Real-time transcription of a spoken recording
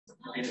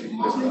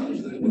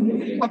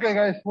Okay,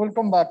 guys,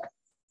 welcome back.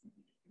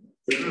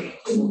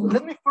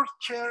 Let me first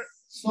share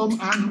some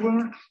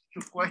answers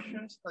to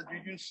questions that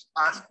you just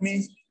asked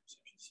me.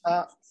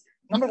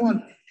 Number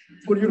one,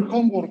 for your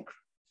homework,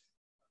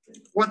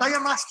 what I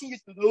am asking you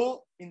to do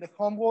in the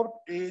homework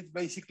is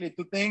basically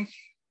two things.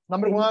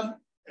 Number one,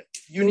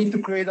 you need to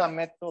create a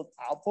method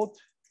output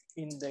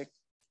in the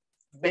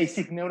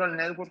basic neural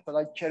network that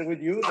I shared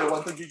with you, the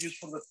one that you use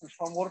for the first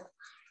homework.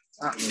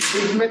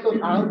 This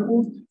method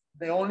output,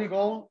 the only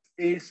goal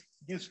is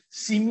just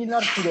similar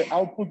to the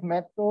output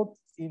method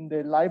in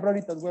the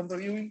library that we're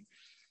reviewing.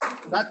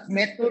 That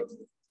method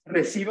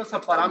receives a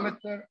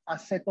parameter, a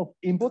set of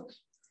inputs,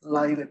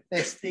 like the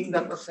testing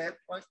data set,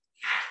 right?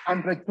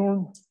 And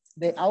return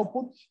the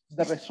outputs,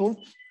 the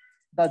results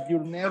that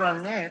your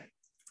neural net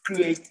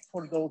create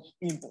for those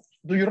inputs.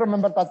 Do you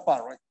remember that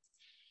part, right?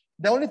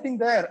 The only thing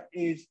there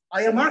is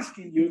I am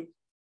asking you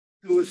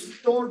to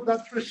store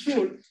that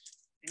result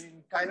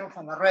in kind of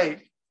an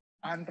array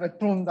and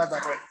return that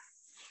array.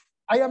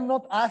 I am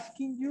not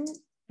asking you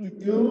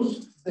to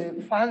use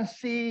the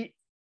fancy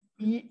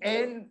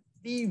END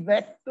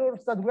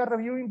vectors that we're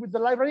reviewing with the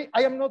library.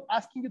 I am not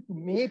asking you to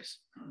mix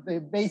the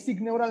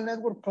basic neural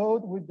network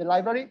code with the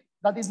library.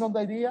 That is not the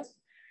idea.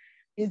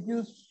 It's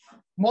just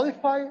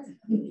modify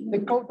the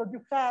code that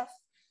you have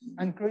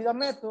and create a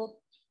method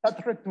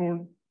that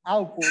returns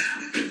output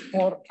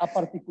for a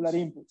particular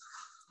input.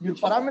 Your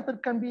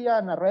parameter can be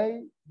an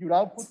array, your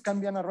output can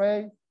be an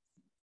array.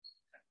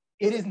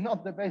 It is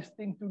not the best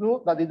thing to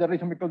do. That is the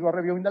reason because we're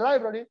reviewing the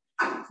library.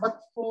 But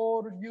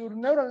for your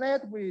neural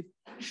net with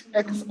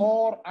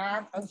XOR,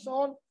 AND, and so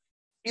on,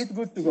 it's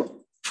good to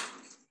go.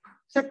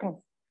 Second,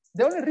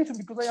 the only reason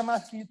because I am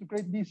asking you to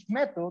create this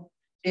method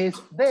is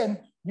then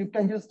you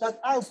can use that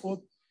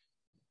output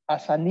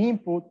as an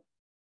input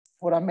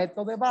for a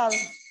method eval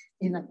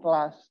in a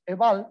class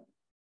eval.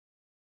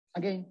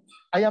 Again,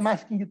 I am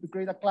asking you to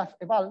create a class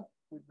eval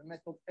with the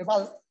method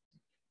eval,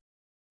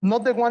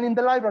 not the one in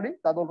the library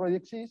that already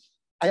exists.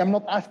 I am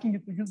not asking you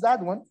to use that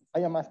one. I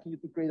am asking you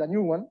to create a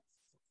new one.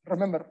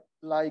 Remember,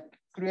 like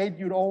create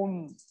your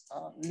own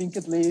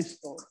linked list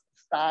or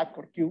stack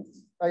or queue.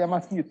 I am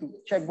asking you to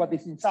check what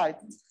is inside.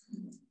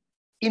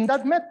 In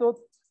that method,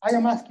 I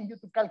am asking you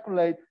to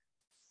calculate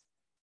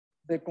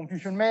the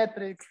confusion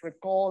metrics,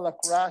 recall,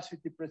 accuracy,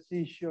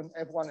 precision,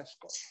 F1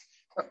 score.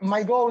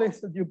 My goal is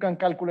that you can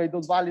calculate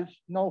those values,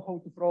 know how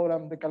to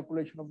program the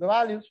calculation of the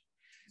values.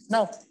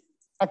 Now,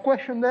 a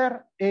question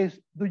there is,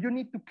 do you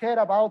need to care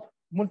about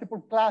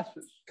multiple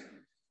classes?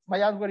 My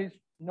answer is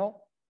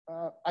no.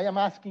 I am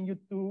asking you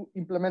to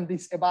implement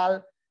this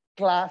eval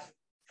class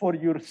for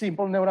your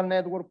simple neural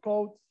network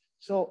code.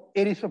 So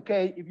it is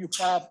okay if you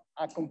have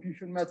a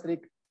confusion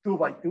metric 2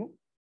 by 2,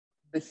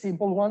 the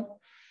simple one.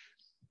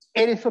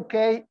 It is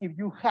okay if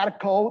you hard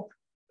code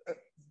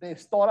the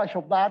storage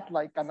of that,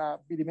 like a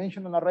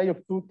bidimensional array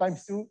of 2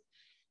 times 2,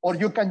 or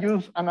you can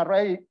use an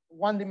array,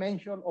 one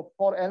dimension of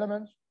 4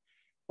 elements.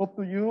 Up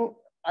to you.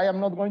 I am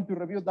not going to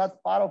review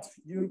that part of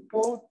your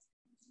code.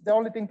 The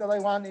only thing that I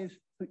want is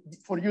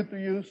for you to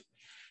use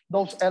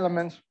those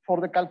elements for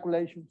the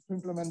calculations, to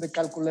implement the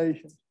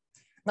calculations.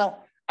 Now,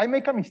 I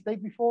make a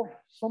mistake before.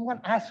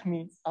 Someone asked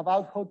me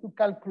about how to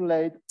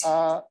calculate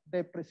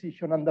the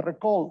precision and the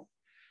recall.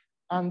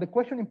 And the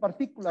question in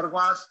particular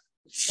was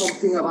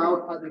something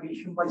about a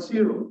division by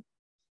 0.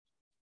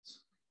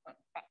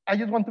 I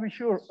just want to be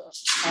sure,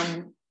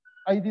 and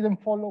I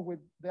didn't follow with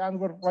the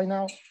answer right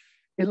now.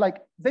 It's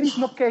like, there is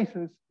no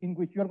cases in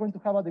which you are going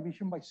to have a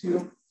division by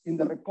 0 in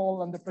the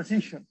recall and the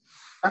precision.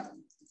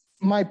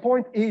 My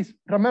point is,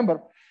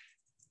 remember,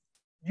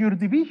 your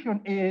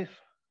division is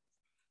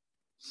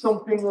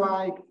something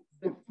like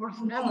the first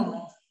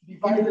element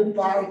divided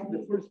by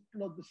the first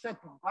plus the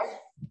second, right?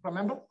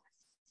 Remember?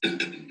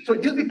 So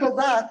just because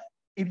that,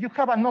 if you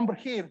have a number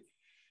here,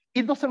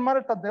 it doesn't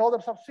matter that the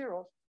others are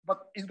zeros, but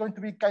it's going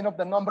to be kind of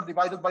the number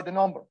divided by the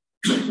number.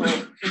 So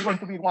it's going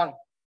to be 1.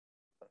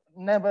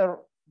 Never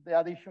the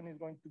addition is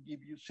going to give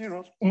you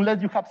zeros,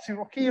 unless you have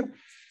 0 here.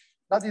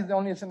 That is the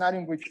only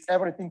scenario in which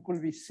everything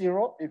could be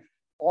 0 if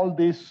all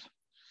these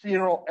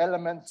 0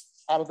 elements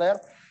are there.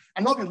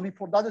 And obviously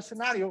for that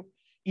scenario,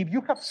 if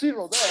you have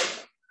 0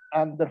 there,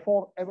 and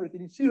therefore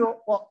everything is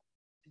 0, well,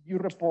 you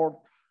report.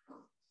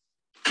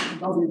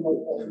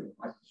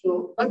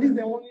 So that is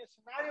the only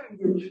scenario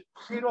in which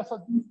 0 is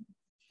a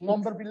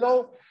number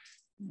below.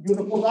 You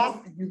report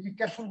that, you be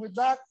careful with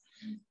that.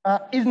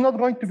 It's not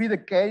going to be the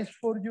case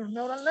for your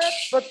neural net,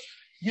 but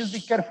just be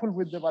careful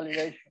with the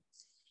validation.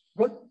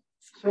 Good.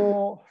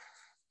 So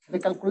the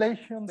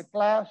calculation, the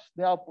class,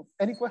 the output.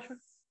 Any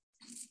questions?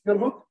 You're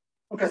good?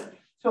 Okay.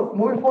 So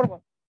moving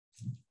forward.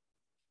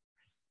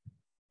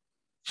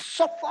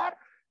 So far,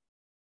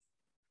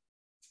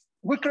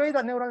 we create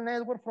a neural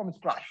network from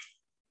scratch.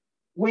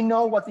 We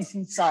know what is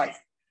inside.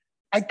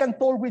 I can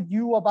talk with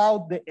you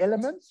about the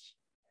elements,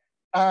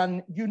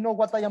 and you know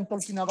what I am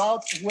talking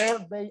about, where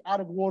they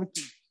are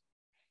working.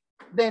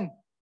 Then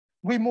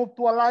we move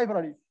to a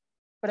library.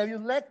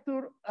 Previous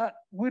lecture,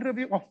 we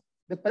review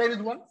the previous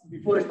one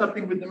before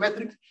starting with the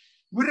metrics.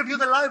 we review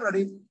the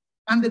library,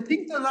 and the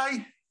thing that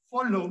I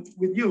follow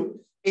with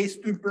you is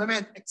to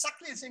implement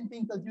exactly the same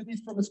thing that you did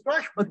from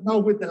scratch, but now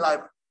with the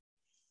library.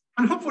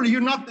 And hopefully you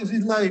notice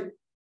it's like,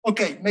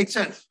 okay, makes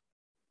sense.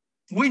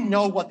 We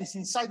know what is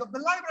inside of the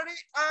library,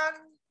 and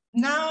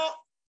now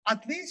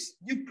at least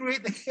you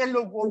create the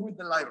hello world with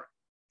the library.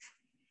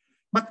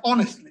 But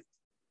honestly,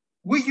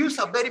 we use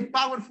a very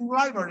powerful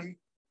library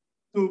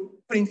to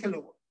print hello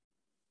world.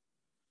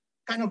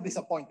 Kind of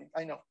disappointing,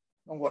 I know,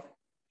 don't worry.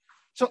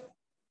 So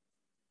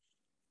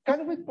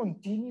can we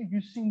continue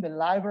using the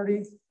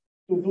library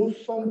to do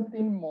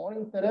something more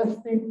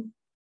interesting?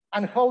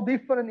 And how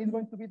different is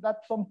going to be that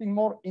something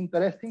more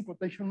interesting,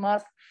 quotation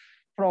mark,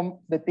 from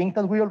the thing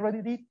that we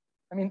already did?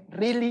 I mean,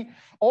 really,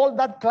 all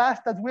that class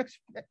that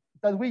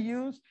we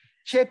use,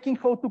 checking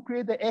how to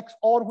create the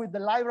XOR with the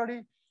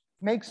library,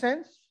 makes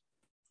sense?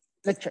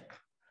 Let's check.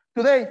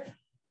 Today,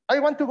 I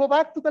want to go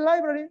back to the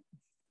library,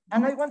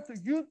 and I want to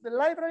use the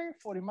library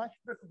for image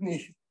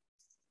recognition.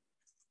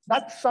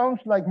 That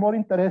sounds like more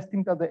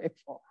interesting than the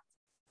XOR,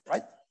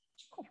 right?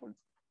 Hopefully.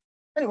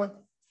 Anyway,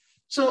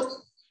 so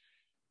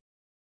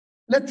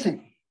let's see.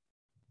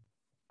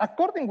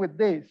 According with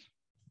this,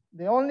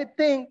 the only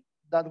thing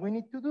that we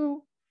need to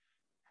do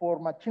for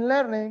machine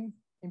learning,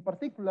 in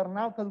particular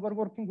now that we're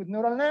working with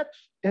neural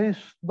nets, is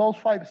those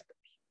 5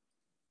 steps.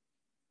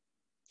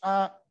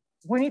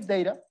 We need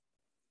data.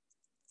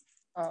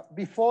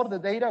 Before the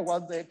data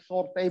was the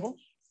XOR tables.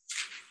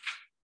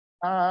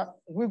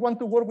 We want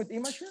to work with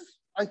images.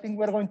 I think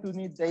we're going to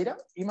need data.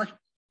 Image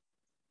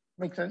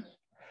makes sense.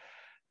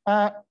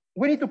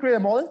 We need to create a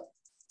model.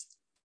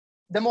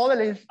 The model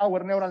is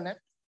our neural net.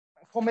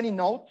 How many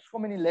nodes, how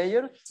many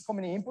layers, how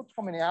many inputs,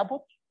 how many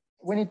outputs.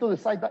 We need to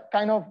decide that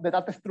kind of the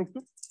data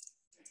structure.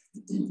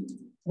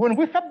 When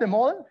we have the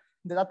model,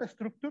 the data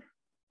structure,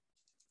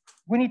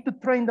 we need to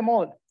train the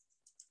model.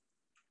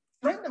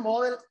 Train the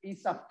model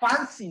is a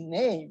fancy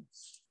name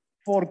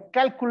for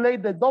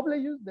calculate the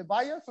W's, the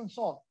bias, and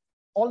so on.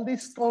 All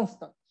these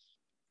constants.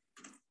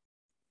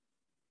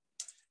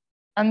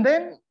 And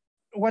then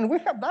when we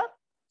have that,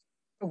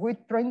 we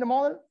train the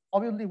model.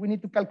 Obviously, we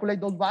need to calculate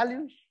those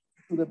values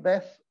to the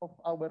best of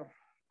our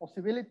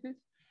possibilities.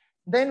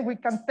 Then we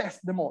can test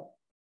the model.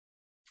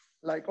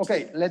 Like,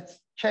 okay, let's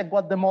check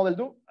what the model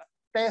do.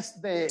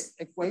 Test the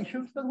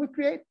equations that we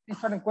create.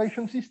 It's an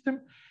equation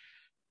system.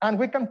 And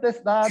we can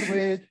test that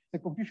with the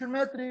confusion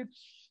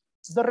metrics,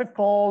 the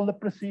recall, the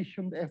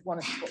precision, the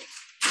F1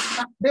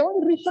 score. The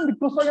only reason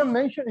because I am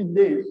mentioning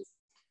this,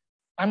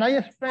 and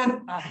I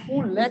spent a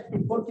full lecture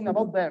talking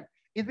about them,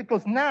 is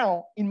because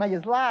now in my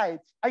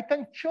slides, I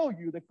can show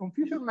you the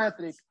confusion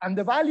metric and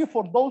the value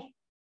for those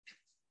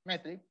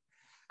metrics,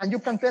 and you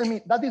can tell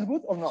me that is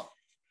good or not.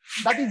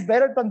 That is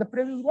better than the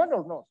previous one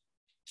or not.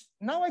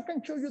 Now I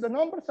can show you the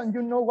numbers and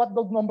you know what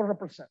those numbers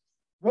represent.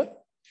 Good?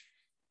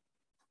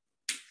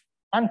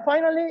 And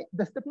finally,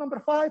 the step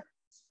number 5,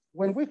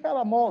 when we have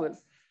a model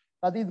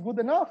that is good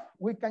enough,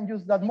 we can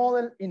use that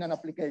model in an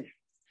application.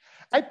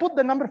 I put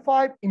the number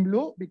 5 in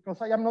blue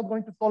because I am not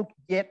going to talk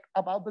yet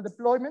about the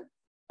deployment.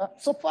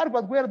 So far,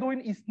 what we are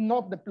doing is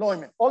not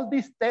deployment. All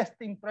this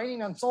testing,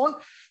 training, and so on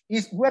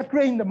is we're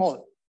creating the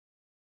model.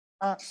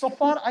 So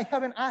far, I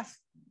haven't asked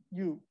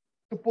you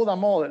to put a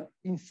model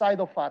inside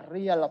of a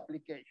real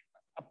application,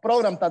 a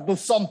program that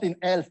does something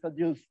else that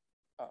just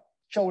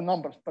show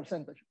numbers,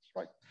 percentages,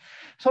 right?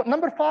 So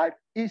number 5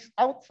 is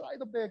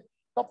outside of the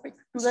topic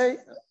today,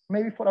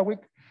 maybe for a week.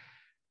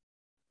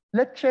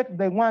 Let's check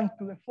the 1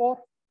 to the 4,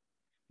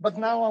 but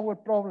now our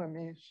problem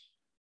is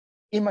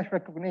image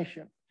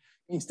recognition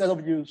instead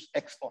of use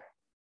XOR.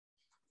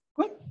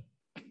 Good.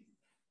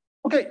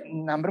 Okay,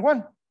 number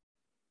 1,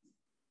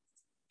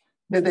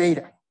 the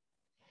data.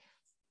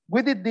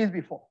 We did this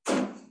before.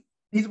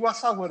 This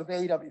was our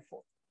data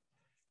before.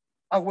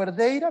 Our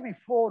data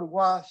before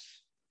was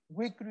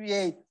we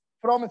create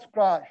from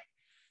scratch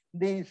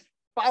these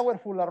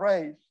powerful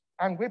arrays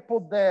and we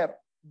put there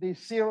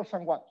these zeros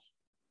and ones.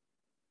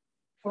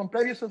 From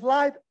previous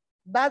slide,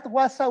 that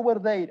was our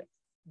data,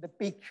 the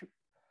picture.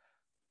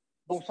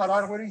 Those are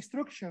our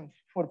instructions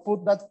for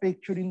put that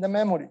picture in the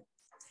memory.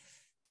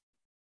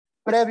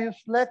 Previous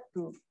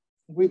lecture,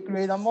 we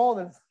create a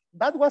model.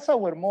 That was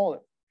our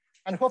model.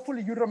 And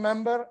hopefully you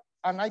remember,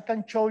 and I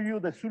can show you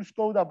the source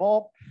code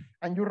above,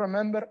 and you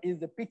remember is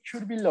the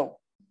picture below.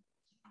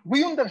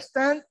 We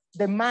understand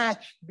the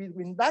match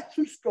between that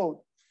source code,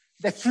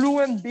 the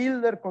Fluent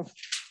builder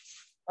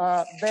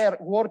there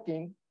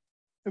working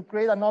to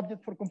create an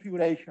object for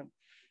configuration.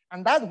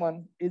 And that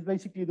one is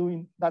basically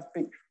doing that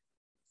picture.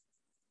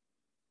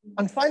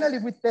 And finally,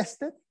 we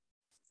tested,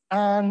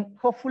 and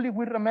hopefully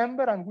we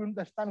remember and we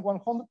understand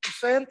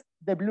 100%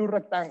 the blue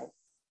rectangle,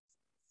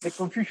 the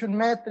confusion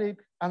metric,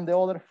 and the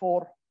other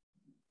 4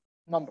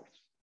 numbers.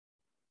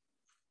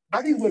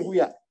 That is where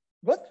we are.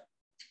 Good?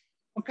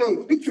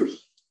 Okay,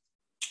 pictures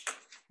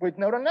with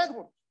neural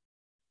networks.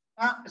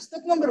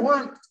 Step number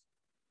 1,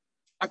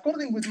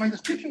 according with my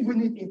description, we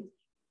need images.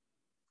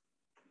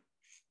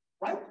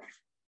 Right?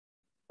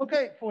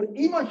 Okay, for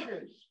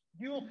images,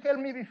 you told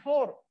me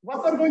before,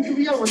 what are going to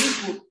be our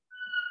input?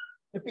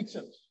 the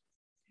pixels.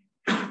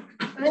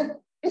 And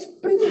it's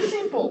pretty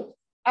simple.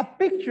 A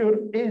picture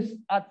is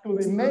a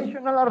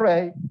two-dimensional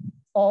array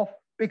of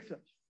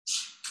pixels.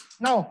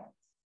 Now,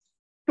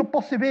 two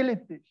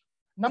possibilities.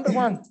 Number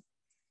one,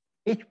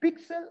 each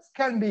pixel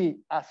can be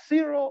a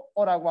 0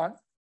 or a 1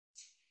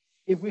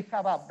 if we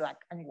have a black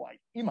and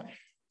white image.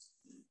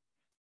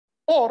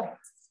 Or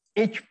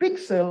each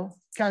pixel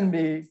can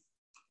be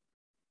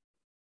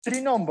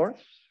 3 numbers,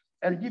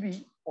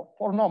 LGB, or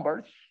 4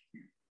 numbers,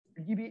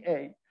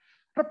 GBA,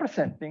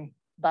 representing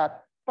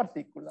that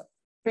particular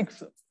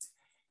pixel.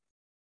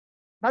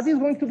 That is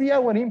going to be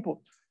our input.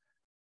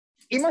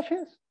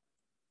 Images,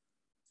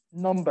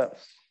 numbers.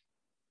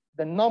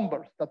 The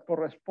numbers that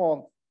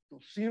correspond to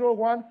 0,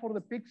 1 for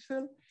the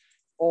pixel,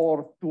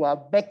 or to a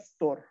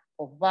vector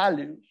of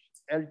values,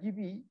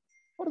 LGB,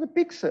 for the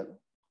pixel.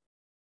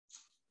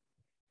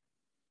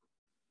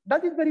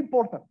 That is very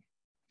important,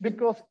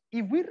 because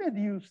if we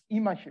reduce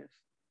images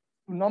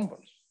to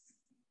numbers,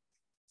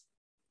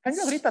 can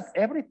you agree that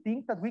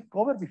everything that we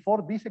covered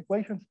before these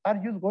equations are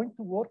just going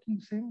to work in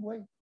the same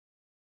way?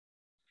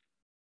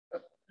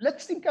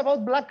 Let's think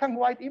about black and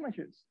white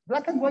images.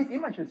 Black and white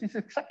images is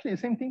exactly the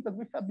same thing that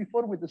we had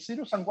before with the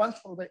 0s and 1s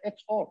for the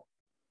XOR.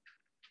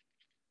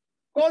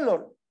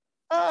 Color,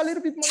 a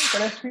little bit more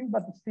interesting,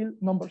 but still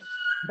numbers,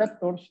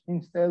 vectors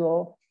instead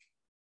of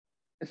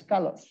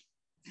scalars.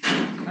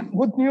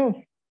 Good news.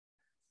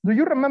 Do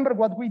you remember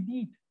what we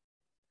did?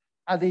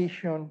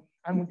 Addition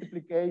and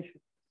multiplication.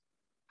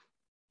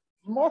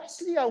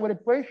 Mostly our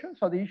equations,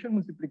 addition,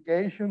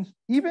 multiplications,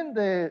 even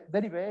the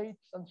derivatives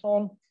and so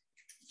on,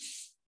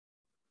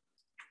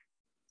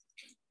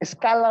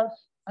 scalars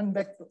and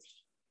vectors.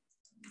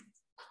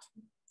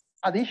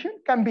 Addition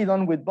can be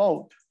done with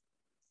both.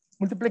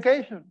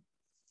 Multiplication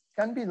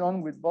can be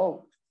done with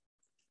both.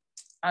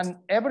 And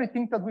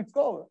everything that we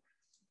cover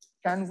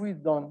can be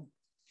done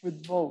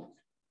with both.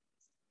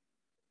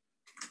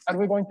 Are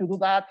we going to do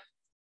that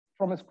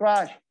from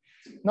scratch?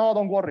 No,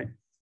 don't worry.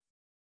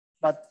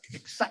 But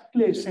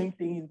exactly the same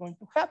thing is going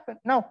to happen.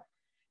 Now,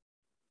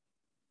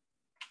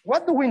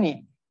 what do we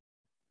need?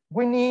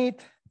 We need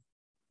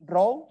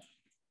rows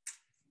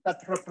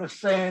that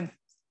represent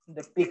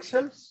the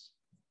pixels.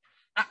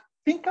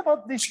 Think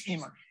about this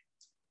image.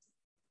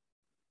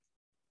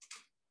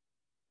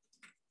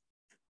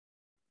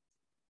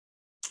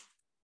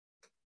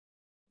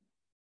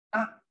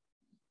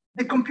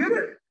 The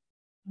computer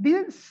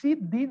didn't see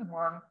this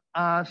one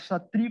as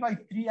a 3 by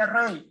 3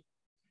 array.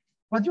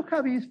 What you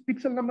have is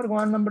pixel number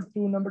 1, number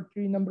 2, number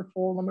 3, number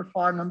 4, number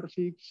 5, number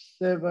 6,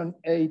 7,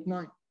 8,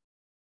 9.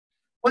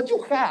 What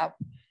you have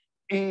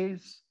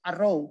is a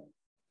row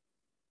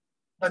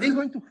that is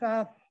going to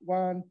have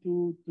 1,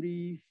 2,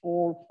 3,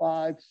 4,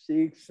 5,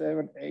 6,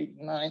 7, 8,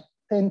 9,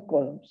 10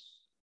 columns.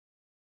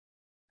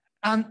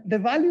 And the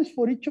values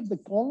for each of the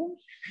columns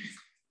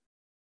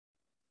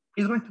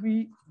is going to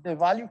be the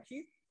value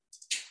here.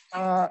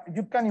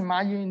 You can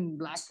imagine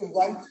black and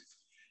white.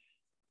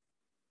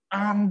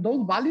 And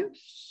those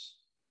values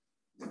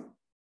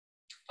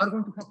are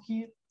going to have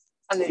here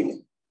a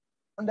label.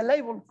 And the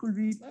label could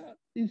be,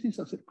 this is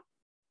a circle.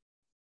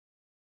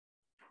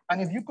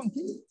 And if you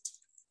continue,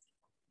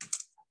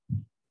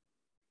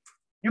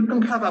 you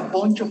can have a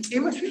bunch of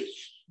images,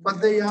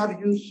 but they are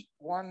just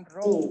one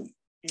row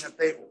in a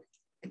table.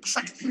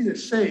 Exactly the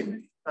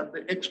same as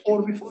the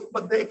XOR before,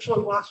 but the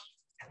XOR was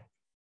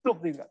two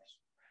of these guys.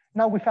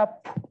 Now we have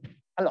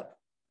a lot.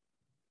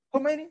 How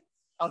many?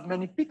 As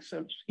many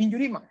pixels in your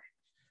image.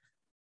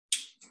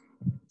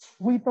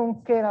 We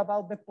don't care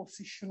about the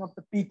position of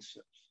the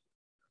pixels.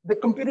 The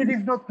computer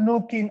is not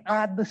looking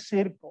at the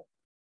circle.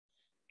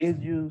 It's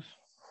just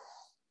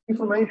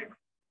information.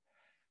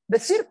 The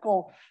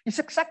circle is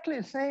exactly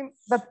the same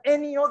that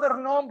any other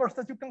numbers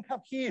that you can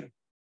have here.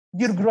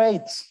 Your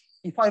grades,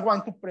 if I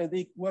want to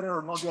predict whether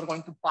or not you're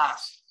going to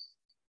pass.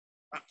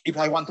 If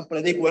I want to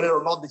predict whether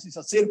or not this is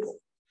a circle.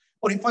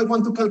 Or if I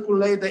want to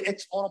calculate the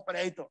XOR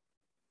operator,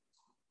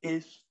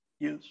 is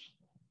use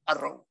a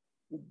row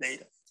with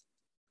data.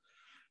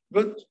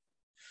 Good.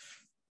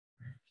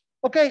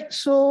 Okay,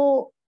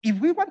 so if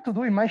we want to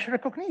do image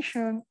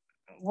recognition,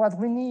 what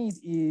we need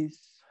is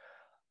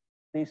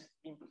this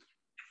input.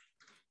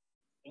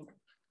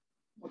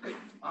 Okay,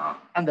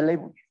 and the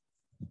label.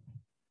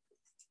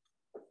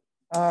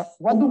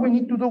 What do we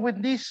need to do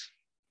with this?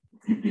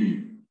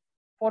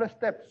 4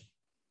 steps.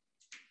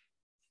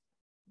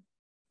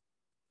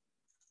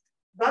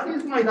 That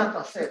is my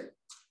data set,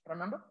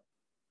 remember?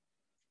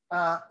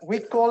 We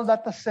call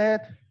data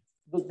set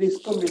this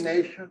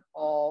combination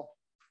of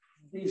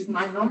these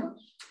 9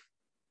 numbers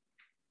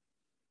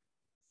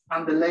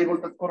and the label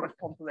that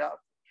corresponds to the output.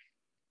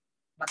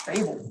 The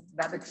table,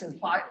 that Excel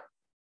file,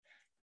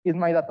 is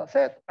my data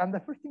set. And the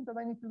first thing that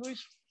I need to do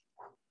is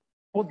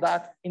put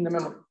that in the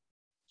memory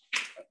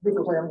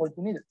because I am going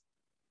to need it.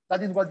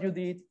 That is what you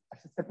did as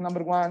step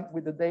number 1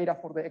 with the data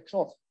for the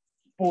XOR.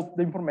 Put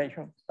the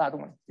information, that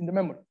one, in the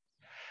memory.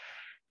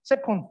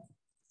 Second,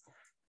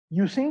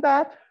 using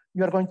that,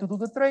 you are going to do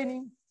the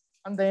training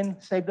and then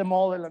save the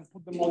model and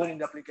put the model in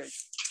the application.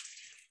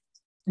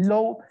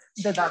 load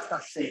the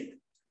data set,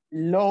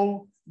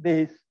 load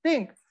this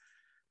thing.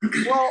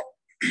 Well,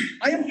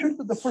 I am sure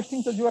that the first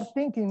thing that you are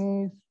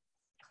thinking is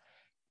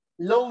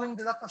loading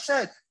the data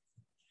set.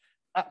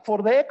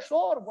 For the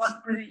XOR was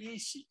pretty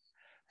easy.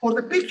 For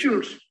the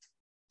pictures,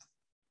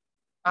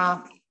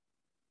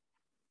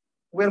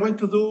 we're going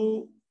to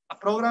do a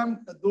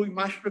program that do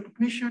image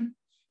recognition.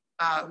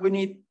 We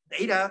need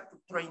data to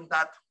train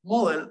that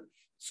model.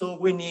 So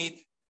we need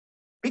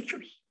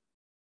pictures.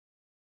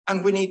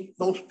 And we need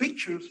those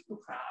pictures to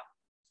have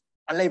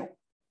a label.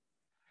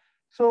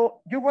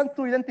 So you want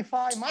to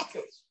identify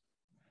markers.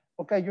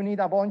 Okay, you need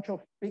a bunch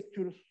of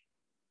pictures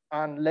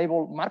and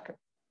label markers,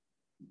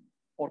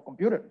 or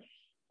computers,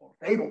 or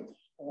tables,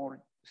 or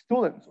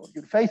students, or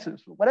your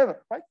faces, or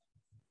whatever, right?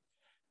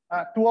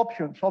 Two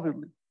options,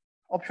 obviously.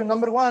 Option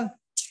number one,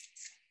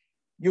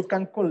 you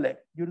can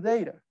collect your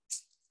data.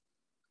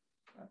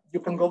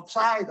 You can go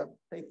outside and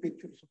take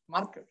pictures of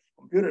markers,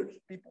 computers,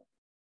 people.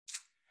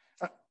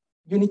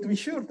 You need to be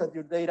sure that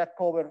your data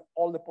cover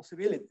all the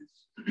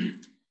possibilities.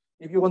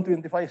 If you want to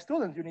identify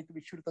students, you need to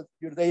be sure that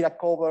your data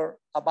cover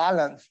a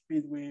balance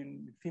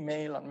between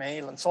female and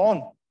male and so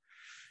on.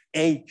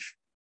 Age,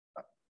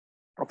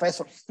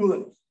 professors,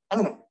 students, I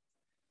don't know,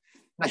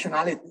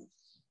 nationalities,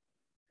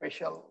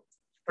 facial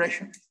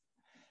expression.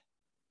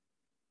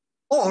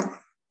 Or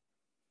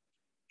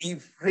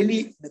if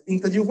really the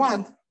thing that you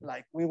want,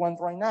 like we want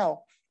right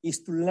now,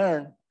 is to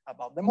learn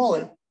about the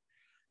model,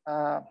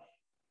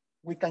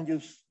 we can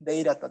use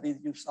data that is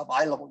just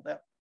available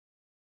there.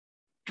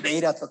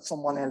 Data that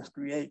someone else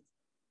creates.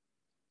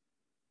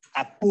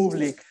 A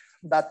public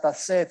data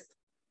set.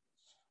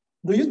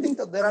 Do you think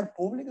that there are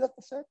public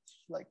data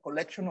sets, like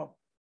collection of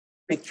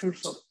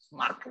pictures of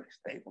markers,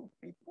 tables,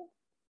 people?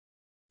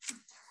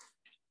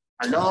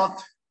 A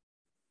lot.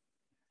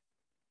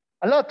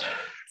 A lot.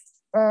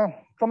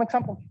 Some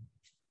examples.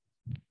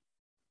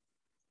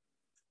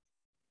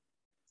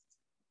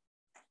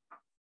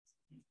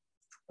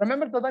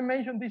 Remember that I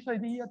mentioned this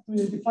idea to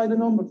identify the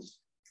numbers,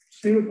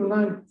 0 to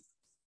 9.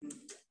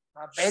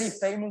 A very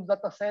famous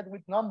data set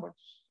with numbers.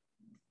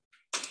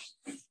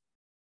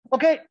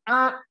 Okay,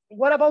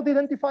 what about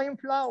identifying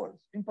flowers?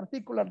 In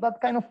particular,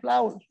 that kind of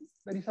flowers.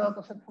 There is a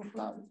data set for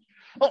flowers.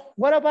 Oh,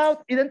 what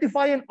about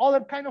identifying other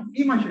kind of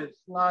images,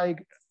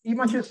 like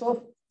images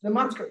of the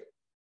marker?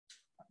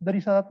 There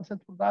is a data set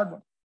for that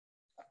one.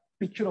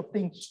 Picture of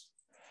things.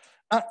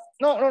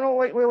 No,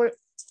 wait.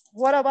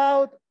 What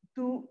about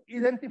to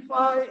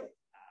identify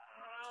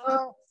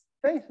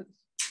faces?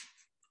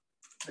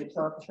 There is a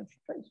data set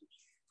for faces.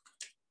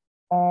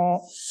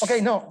 Okay,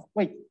 no,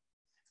 wait.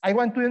 I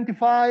want to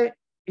identify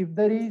if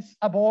there is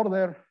a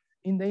border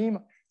in the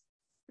image.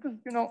 Because,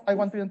 you know, I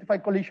want to identify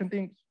collision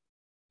things.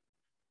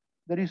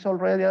 There is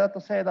already a data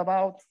set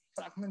about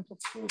fragments of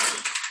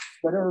surface,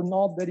 whether or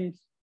not there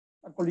is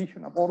a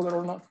collision, a border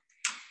or not.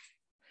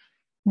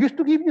 Just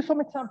to give you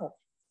some examples.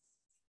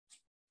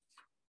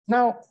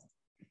 Now,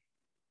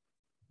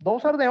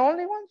 those are the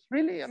only ones,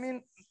 really? I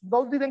mean,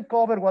 those didn't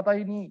cover what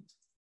I need.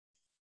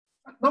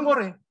 Don't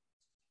worry.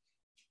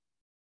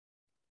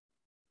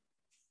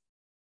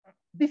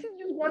 This is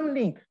just one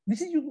link.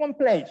 This is just one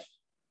place.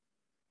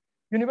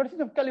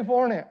 University of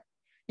California.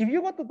 If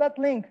you go to that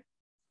link,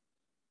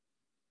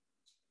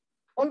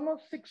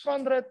 almost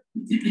 600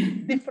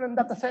 different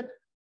data sets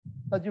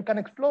that you can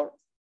explore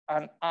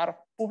and are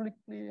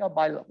publicly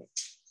available,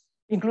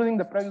 including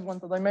the previous one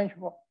that I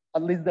mentioned, or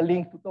at least the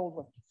link to those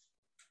ones.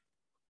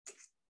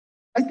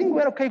 I think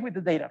we're okay with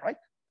the data, right?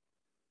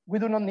 We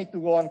do not need to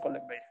go and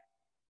collect data.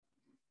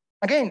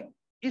 Again,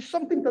 it's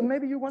something that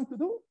maybe you want to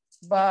do,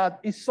 but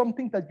it's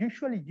something that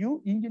usually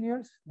you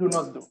engineers do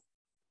not do.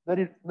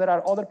 There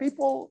are other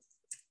people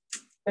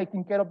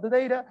taking care of the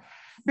data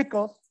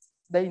because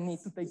they need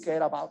to take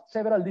care about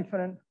several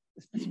different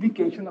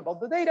specifications about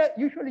the data.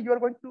 Usually you are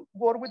going to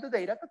work with the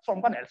data that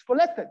someone else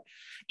collected,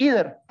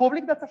 either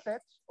public data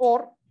sets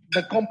or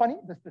the company,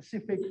 the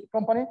specific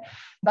company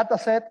data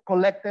set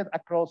collected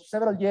across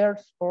several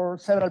years or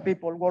several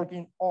people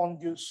working on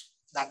just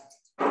that.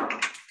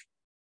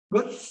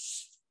 Good.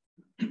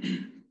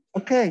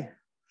 Okay,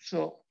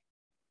 so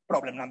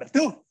problem number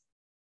 2.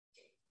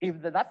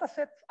 If the data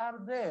sets are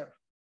there,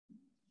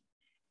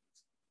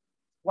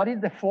 what is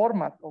the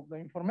format of the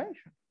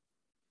information?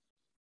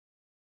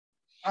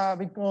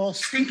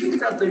 Because thinking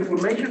that the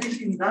information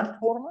is in that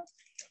format,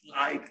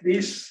 like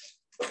this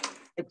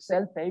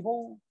Excel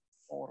table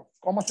or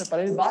comma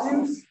separated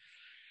values,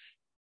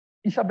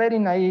 is a very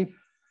naive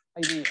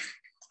idea.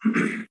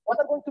 What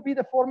are going to be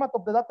the format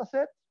of the data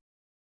set?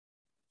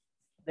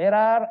 There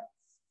are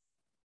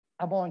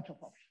a bunch of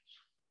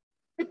options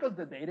because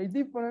the data is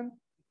different.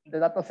 The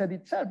data set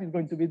itself is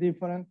going to be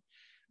different.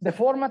 The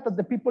format that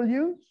the people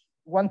use,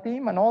 one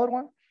team, another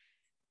one,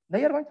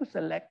 they are going to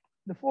select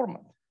the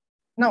format.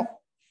 Now,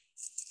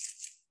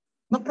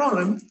 no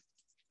problem.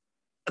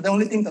 The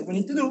only thing that we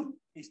need to do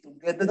is to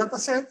get the data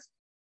set,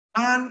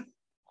 and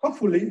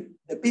hopefully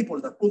the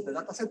people that put the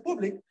data set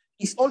public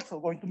is also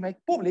going to make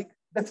public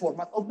the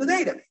format of the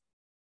data,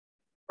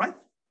 right?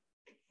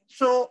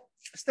 So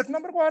step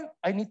number one,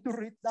 I need to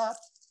read that,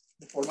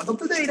 the format of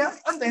the data,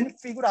 and then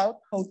figure out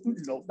how to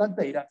load that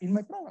data in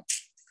my program.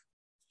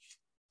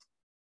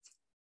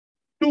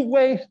 Two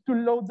ways to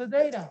load the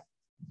data.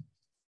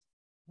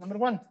 Number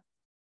one,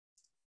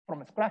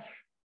 from scratch.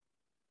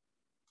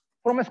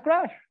 From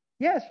scratch,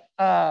 yes,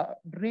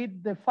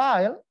 read the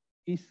file,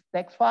 is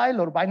text file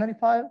or binary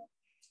file,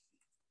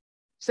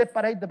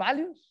 separate the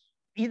values.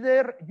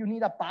 Either you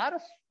need a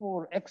parse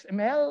for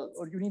XML,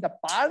 or you need a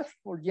parse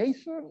for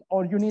JSON,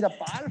 or you need a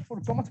parse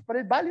for comma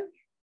separate values,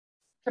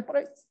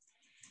 separate.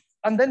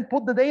 And then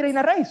put the data in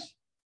arrays.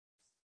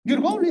 Your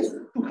goal is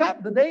to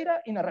have the data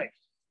in arrays.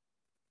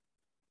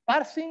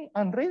 Parsing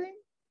and reading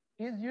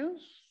is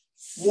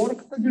just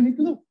work that you need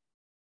to do.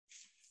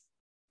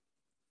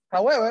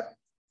 However,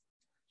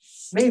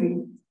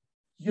 maybe,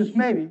 just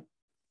maybe,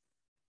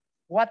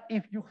 what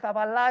if you have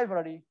a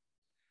library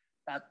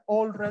that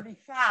already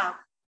have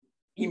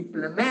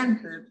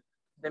implemented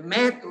the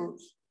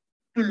methods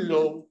to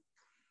load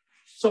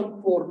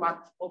some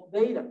formats of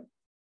data?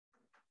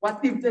 What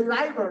if the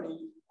library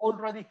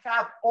already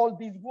have all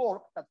this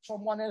work that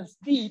someone else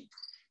did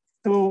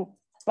to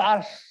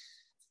parse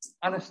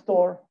and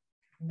store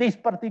this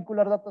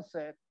particular data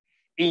set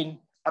in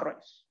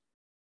arrays?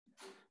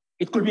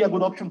 It could be a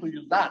good option to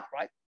use that,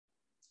 right?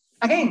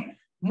 Again,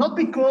 not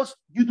because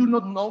you do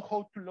not know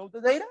how to load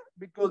the data,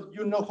 because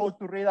you know how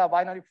to read a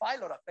binary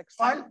file or a text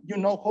file, you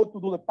know how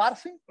to do the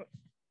parsing,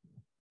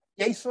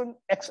 JSON,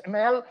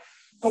 XML,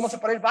 comma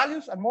separate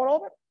values, and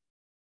moreover,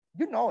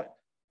 you know it.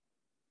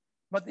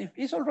 But if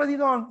it's already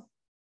done,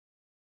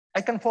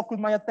 I can focus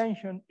my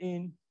attention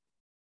in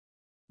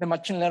the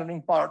machine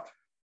learning part,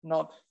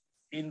 not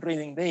in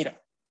reading data.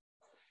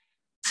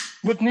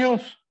 Good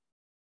news.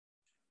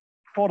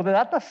 For the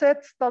data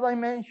sets that I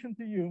mentioned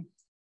to you,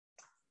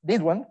 these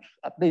ones,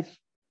 at least,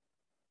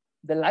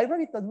 the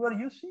library that we are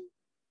using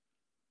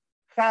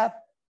have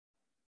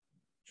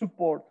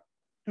support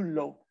to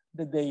load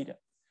the data.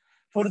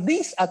 For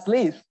this, at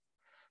least,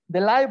 the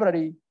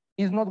library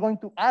is not going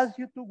to ask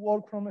you to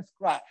work from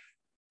scratch.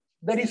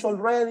 There is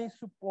already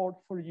support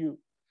for you,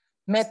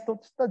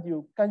 methods that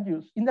you can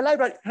use in the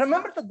library.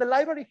 Remember that the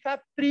library had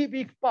three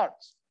big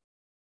parts.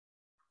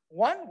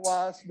 One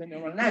was the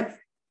neural net.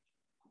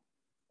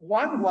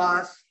 One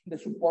was the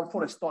support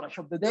for storage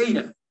of the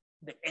data,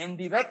 the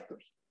ND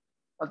vectors.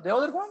 But the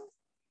other one,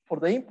 for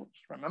the inputs,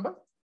 remember?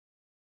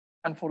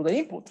 And for the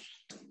inputs,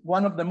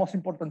 one of the most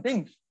important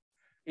things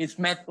is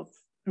methods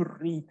to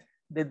read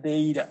the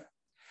data.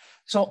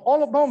 So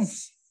all of them,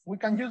 we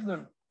can use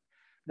them.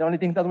 The only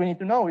thing that we need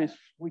to know is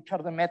which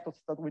are the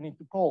methods that we need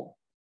to call.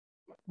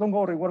 Don't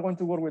worry, we're going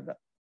to work with that.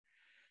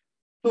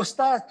 To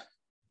start,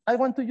 I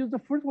want to use the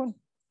first one.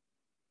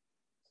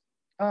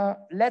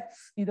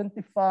 Let's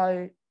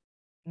identify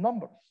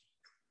numbers.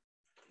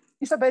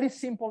 It's a very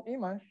simple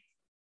image,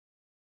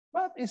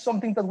 but it's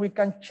something that we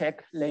can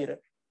check later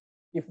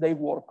if they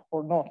work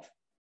or not.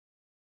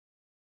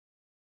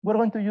 We're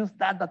going to use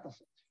that data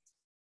set.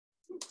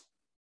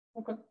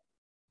 Okay.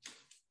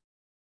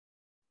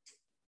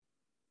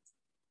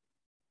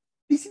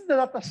 This is the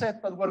data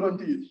set that we're going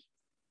to use.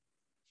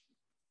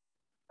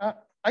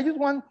 I just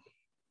want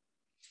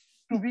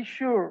to be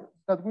sure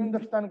that we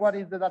understand what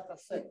is the data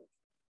set.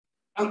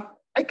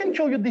 I can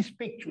show you this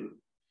picture,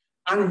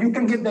 and you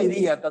can get the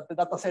idea that the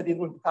data set is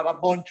going to have a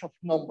bunch of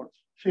numbers,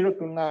 0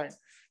 to 9,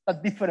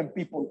 that different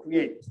people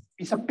create.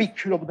 It's a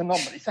picture of the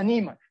number, it's an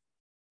image.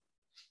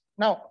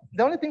 Now,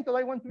 the only thing that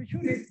I want to be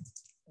sure is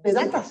the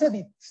data set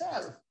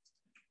itself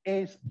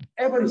is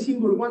every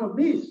single one of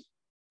these.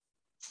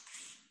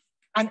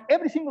 And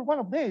every single one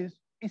of these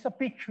is a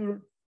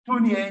picture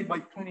 28 by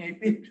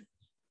 28 pictures.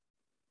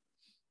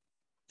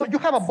 So you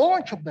have a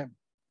bunch of them.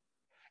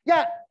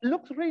 Yeah,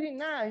 looks really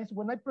nice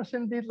when I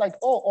present it like,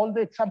 oh, all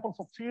the examples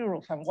of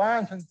zeros and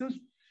ones and twos,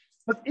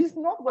 but it's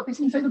not what is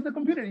inside of the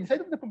computer.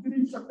 Inside of the computer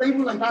is a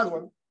table like that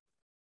one.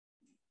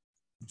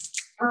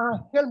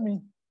 Tell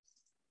me,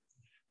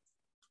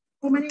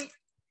 how many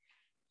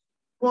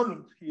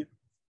columns here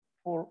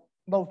for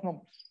those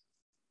numbers?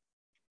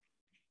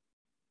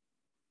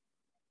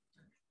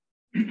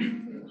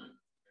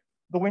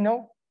 Do we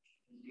know?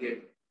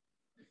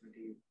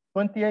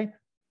 28.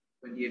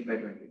 28 by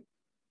 28.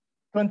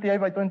 28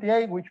 by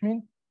 28, which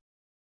means?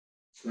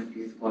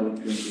 28 column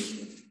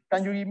 28.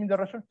 Can you give me the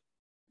result?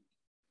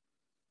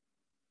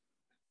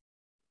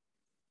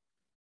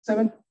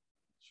 7.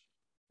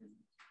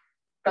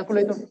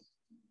 Calculator.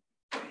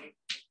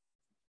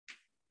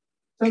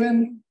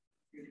 7.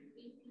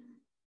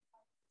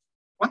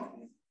 What?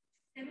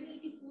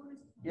 784.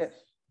 Yes.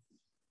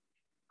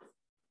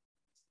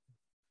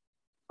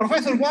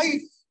 Professor, why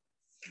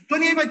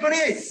 28 by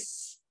 28?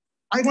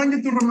 I want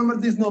you to remember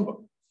this number,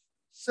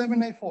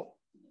 784.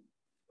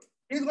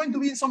 It's going to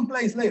be in some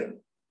place later.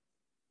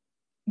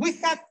 We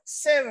have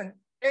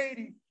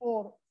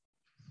 784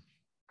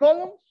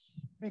 columns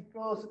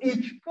because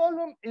each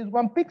column is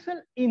 1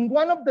 pixel in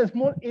one of the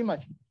small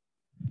images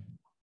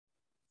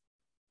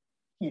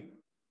here.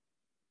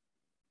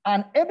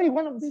 And every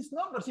one of these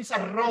numbers is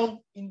a row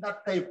in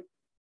that table.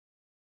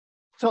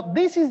 So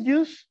this is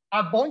just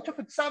a bunch of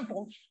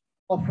examples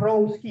of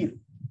rows here.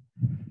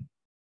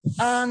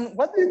 And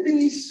what do you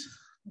think is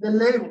the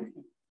label?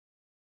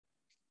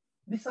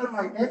 These are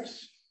my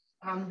X,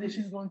 and this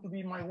is going to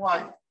be my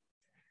Y.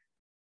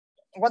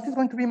 What is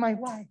going to be my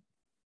Y?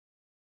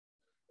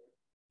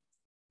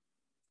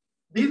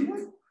 This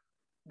one?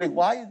 The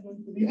Y is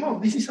going to be, oh,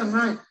 this is a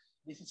 9,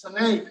 this is an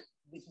 8,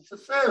 this is a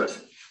 7,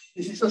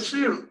 this is a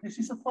 0, this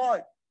is a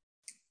 5.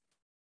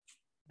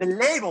 The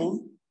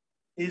label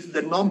is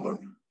the number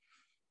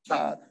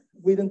that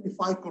we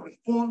identify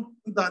correspond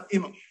to that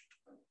image.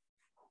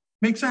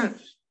 Make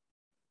sense?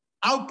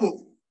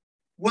 Output,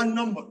 one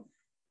number.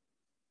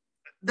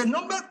 The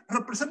number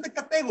represents the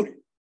category.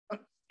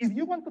 If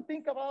you want to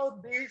think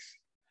about this,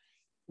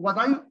 what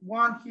I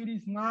want here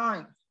is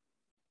 9,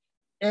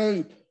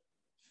 8,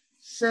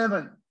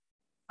 7,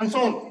 and so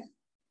on.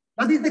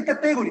 That is the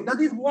category. That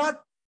is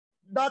what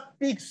that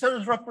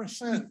pixels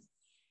represent.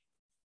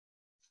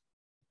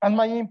 And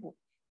my input.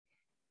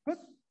 Good?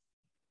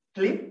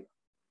 Clear?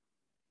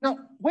 Now,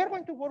 we're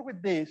going to work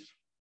with this,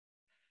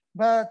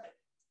 but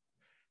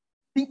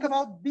think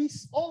about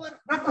this other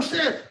data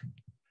set.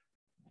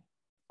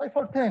 5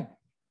 for 10.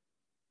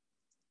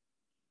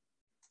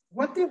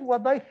 What if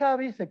what I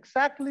have is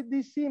exactly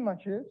these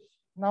images?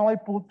 Now I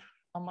put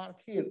a mark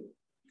here.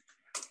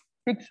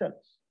 Pixels.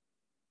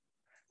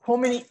 How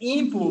many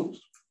inputs?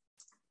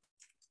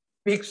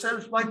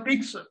 Pixels by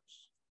pixels.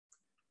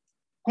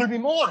 Could be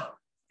more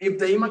if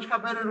the image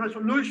have better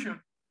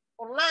resolution,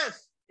 or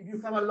less if you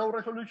have a low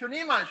resolution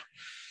image.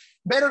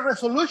 Better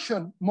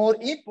resolution, more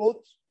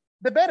inputs,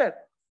 the better.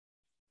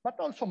 But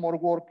also more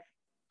work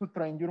to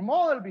train your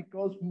model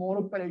because more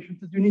operations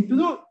that you need to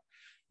do.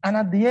 And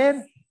at the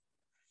end,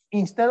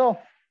 instead of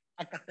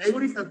a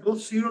category that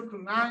goes 0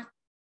 to 9,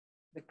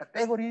 the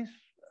category is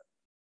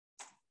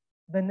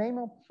the name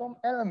of some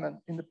element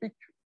in the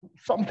picture,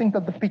 something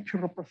that the picture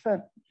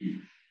represents.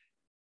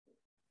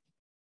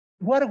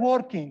 We're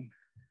working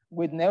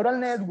with neural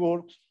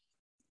networks,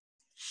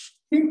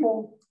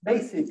 simple,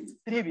 basic,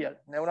 trivial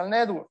neural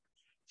network.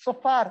 So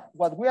far,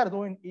 what we are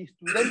doing is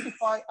to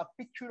identify a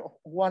picture of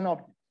one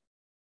object.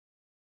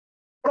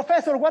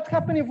 Professor, what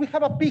happens if we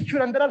have a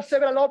picture and there are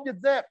several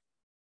objects there?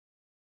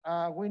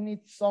 We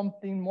need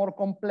something more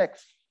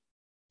complex.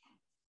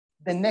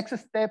 The next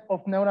step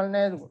of neural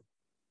network.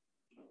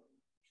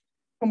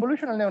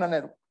 Convolutional neural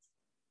network.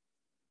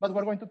 But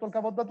we're going to talk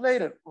about that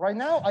later. Right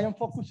now, I am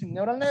focusing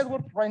neural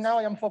network. Right now,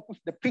 I am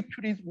focused, the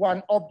picture is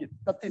one object.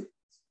 That's it.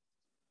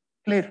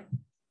 Clear?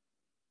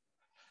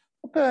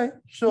 Okay,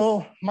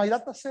 so my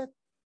data set,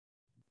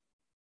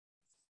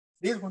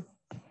 this one.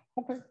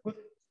 Okay, good.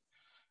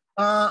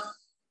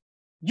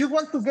 You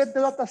want to get the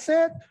data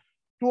set,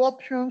 2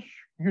 options,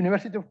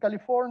 University of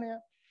California,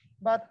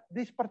 but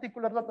this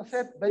particular data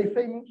set, very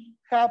famous,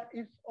 have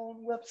its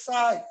own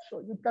website. So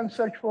you can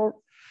search for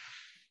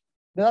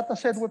the data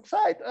set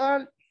website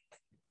and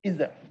it's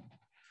there.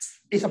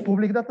 It's a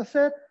public data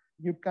set.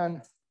 You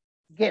can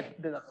get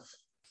the data set.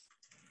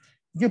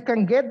 You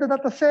can get the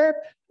data set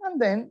and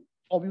then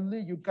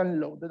obviously you can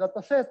load the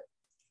data set.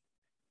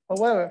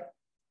 However,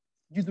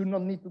 you do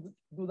not need to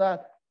do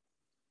that.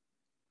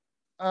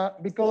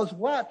 Because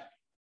what?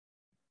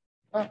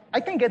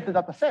 I can get the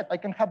data set. I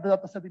can have the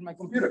data set in my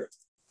computer.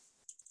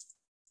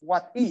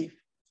 What if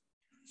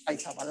I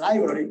have a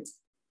library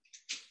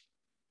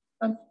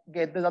and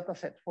get the data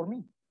set for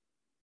me?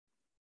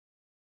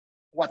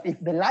 What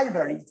if the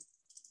library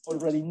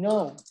already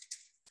knows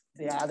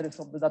the address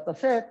of the data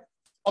set?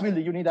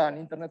 Obviously, you need an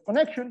internet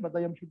connection, but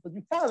I am sure that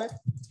you have it.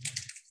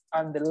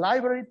 And the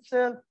library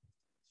itself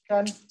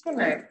can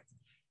connect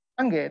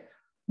and get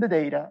the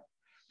data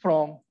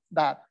from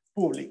that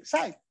public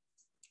site.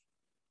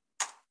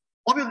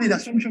 Obviously, the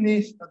assumption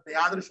is that the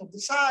address of the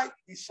site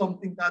is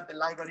something that the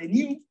library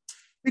knew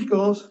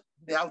because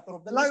the author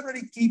of the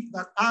library keeps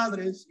that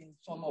address in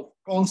some of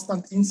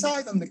constant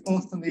inside and the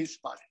constant is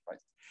valid, right?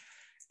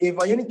 If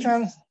by any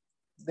chance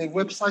the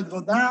website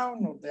go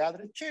down or the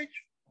address change,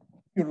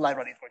 your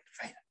library is going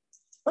to fail.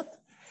 But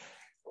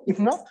if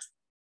not,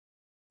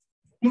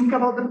 think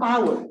about the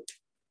power.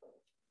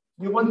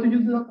 You want to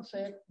use the data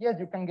set? Yes,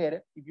 you can get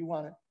it if you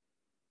want it.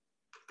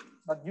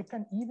 But you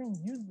can even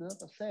use the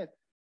data set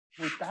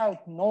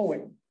without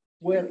knowing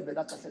where the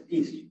data set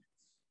is.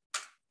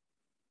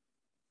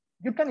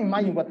 You can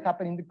imagine what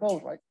happened in the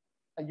code, right?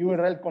 A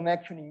URL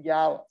connection in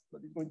Java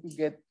that is going to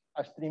get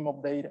a stream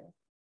of data.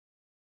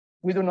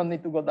 We do not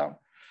need to go down.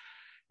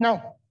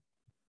 Now,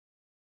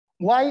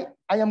 why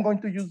I am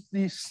going to use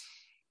this?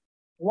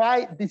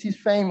 Why this is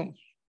famous?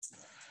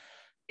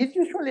 It's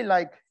usually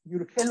like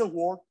your hello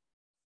world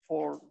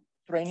for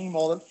training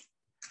models,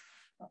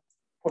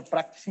 for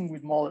practicing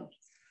with models,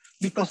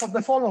 because of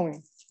the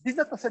following. This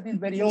data set is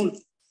very old.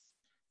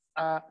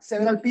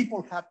 Several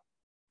people have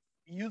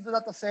used the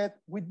data set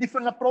with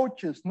different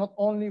approaches, not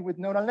only with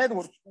neural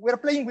networks. We're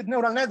playing with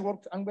neural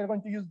networks and we're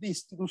going to use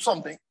this to do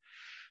something.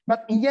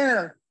 But in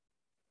general,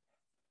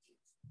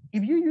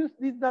 if you use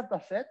this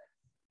data set,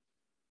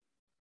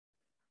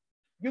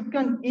 you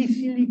can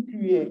easily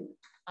create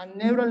a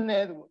neural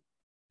network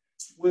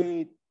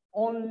with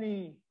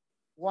only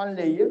one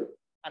layer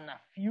and a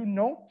few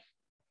nodes,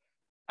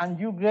 and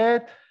you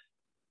get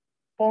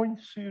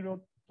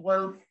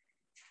 0.012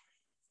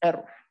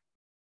 error.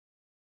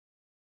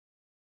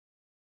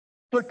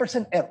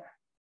 12% error.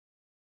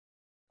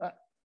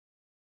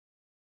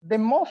 The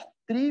most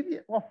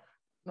trivial, well,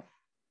 no,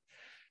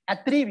 a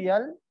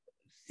trivial,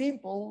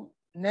 simple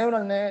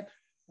neural net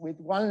with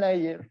one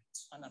layer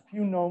and a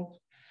few nodes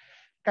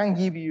can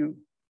give you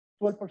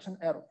 12%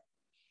 error.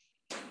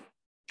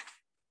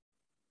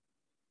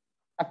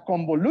 A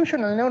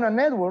convolutional neural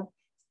network,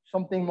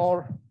 something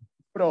more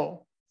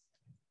pro,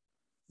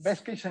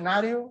 best case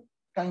scenario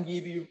can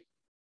give you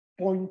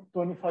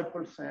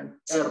 0.25%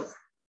 error.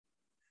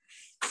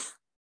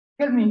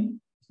 Tell me,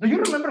 do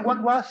you remember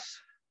what was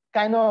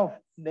kind of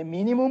the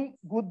minimum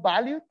good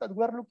value that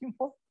we're looking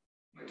for?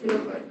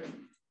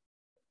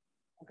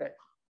 Okay.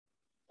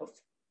 So,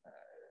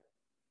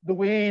 do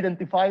we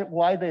identify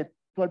why the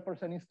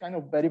 12% is kind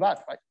of very bad,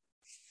 right?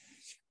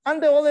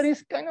 And the other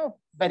is kind of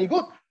very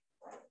good.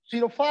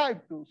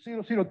 0.5 to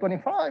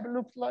 0.025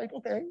 looks like,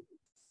 okay,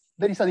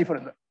 there is a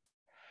difference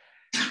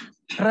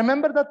there.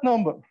 Remember that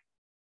number,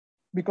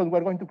 because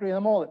we're going to create a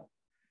model.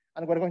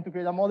 And we're going to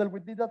create a model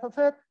with this data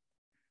set.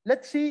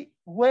 Let's see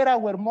where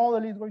our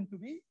model is going to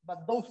be,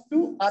 but those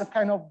two are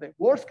kind of the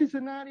worst case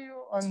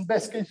scenario and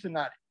best case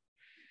scenario.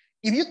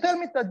 If you tell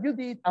me that you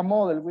did a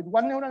model with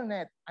one neural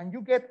net and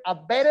you get a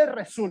better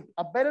result,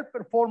 a better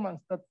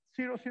performance than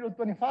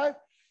 0.025,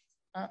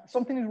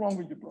 something is wrong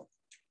with your problem.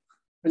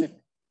 Believe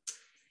me.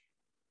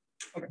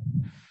 Okay.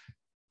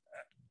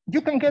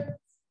 You can get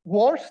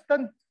worse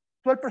than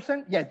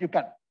 12%? Yes, you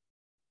can.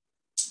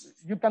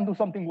 You can do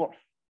something worse.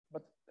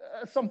 But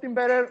something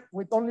better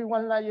with only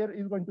one layer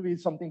is going to be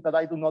something that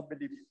I do not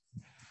believe in.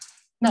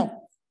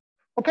 Now,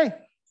 okay.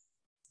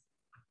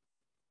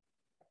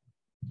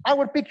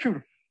 Our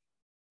picture.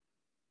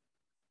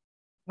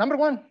 Number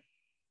one,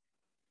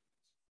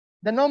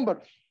 the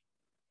numbers.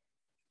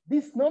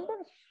 These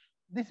numbers,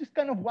 this is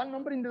kind of one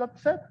number in the data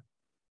set.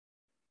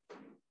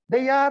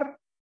 They are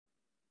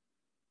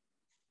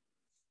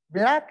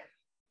black,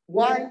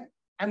 white,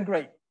 and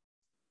gray.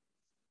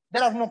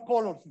 There are no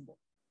colors involved.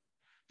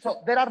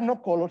 So there are no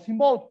colors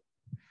involved.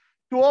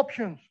 Two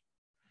options.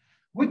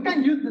 We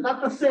can use the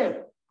data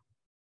set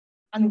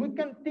and we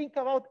can think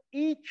about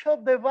each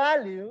of the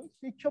values,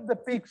 each of the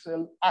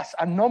pixels as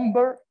a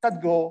number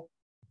that go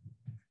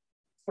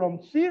from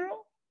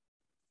 0,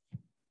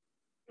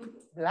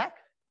 black,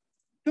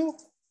 to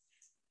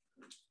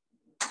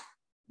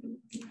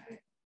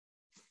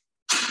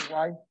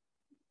white.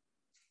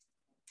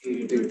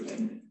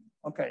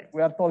 Okay,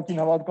 we are talking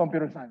about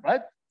computer science,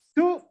 right?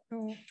 2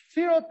 to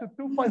 0 to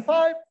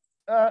 255,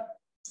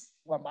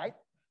 1 byte.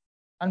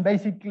 And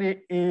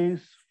basically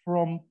is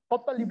from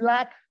totally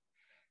black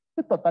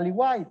to totally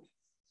white.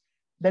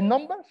 The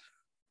numbers,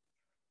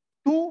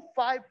 2,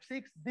 5,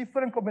 6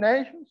 different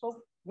combinations of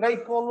gray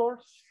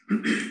colors,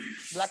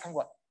 black and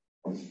white.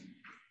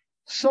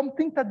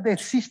 Something that the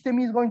system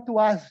is going to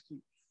ask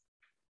you.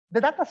 The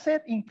data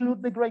set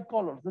includes the gray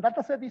colors. The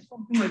data set is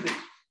something like this.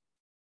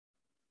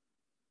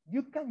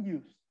 You can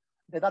use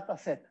the data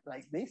set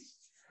like this,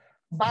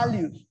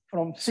 values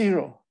from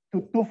 0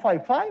 to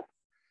 255,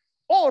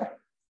 or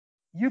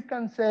you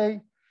can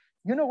say,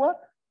 you know what?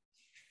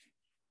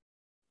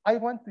 I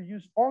want to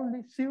use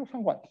only zeros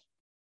and ones.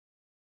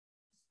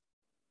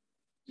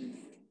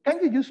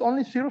 Can you use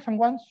only zeros and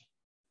ones?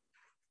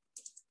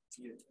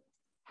 Yes.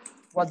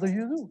 What do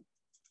you do?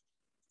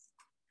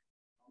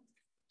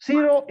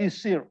 0 is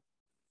 0.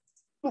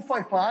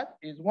 255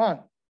 is 1.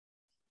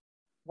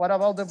 What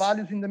about the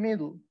values in the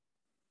middle?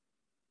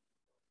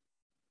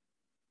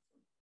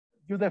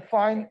 You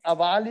define a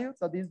value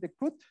that is the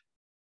cut,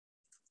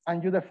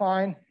 and you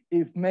define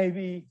if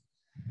maybe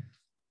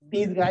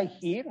this guy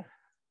here,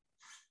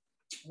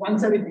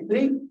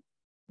 173,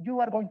 you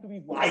are going to be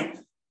white.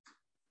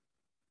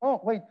 Oh,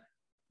 wait,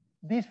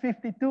 this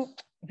 52,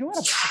 you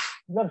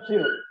are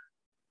 0.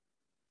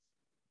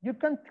 You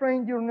can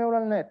train your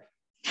neural net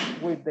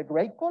with the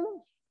gray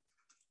colors,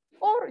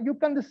 or you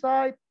can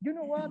decide, you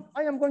know what,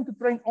 I am going to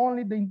train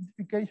only the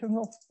identification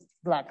of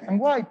black and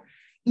white.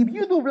 If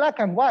you do black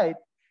and white,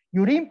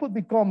 your input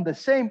becomes the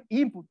same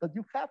input that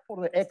you have for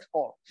the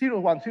XOR, 0,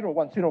 1, 0,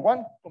 1, 0,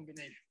 1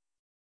 combination.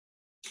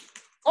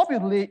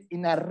 Obviously,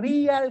 in a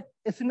real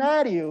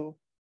scenario,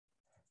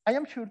 I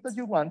am sure that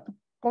you want to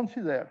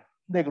consider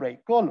the gray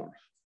colors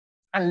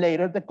and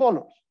later the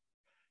colors.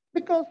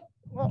 Because,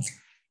 well,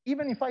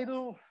 even if I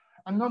do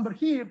a number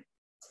here,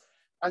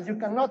 as you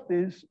can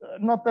notice,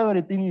 not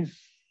everything is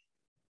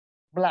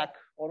black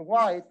or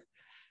white,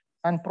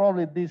 and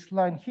probably this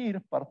line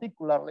here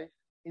particularly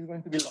is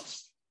going to be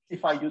lost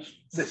if I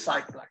use the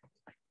side black.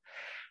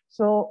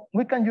 So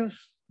we can use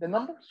the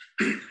numbers.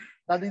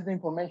 That is the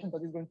information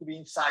that is going to be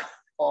inside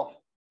of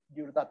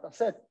your data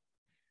set.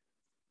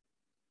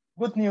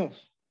 Good news,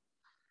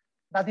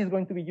 that is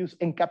going to be used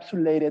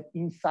encapsulated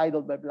inside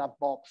of the black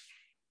box.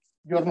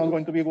 You're not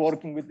going to be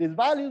working with these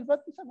values, but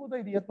it's a good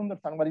idea to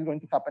understand what is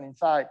going to happen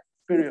inside,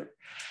 period.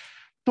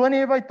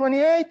 28 by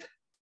 28,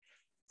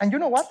 And you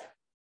know what?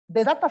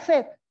 The data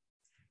set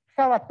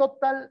have a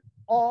total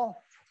of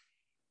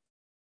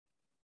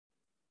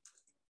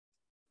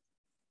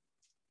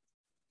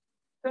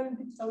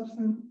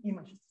 70,000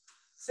 images,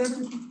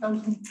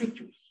 70,000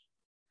 pictures.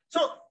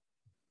 So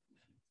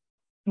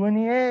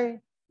 28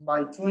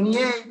 by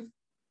 28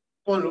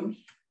 columns,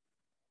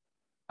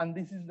 and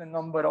this is the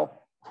number of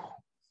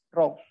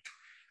rows,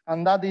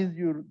 and that is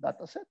your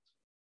data set.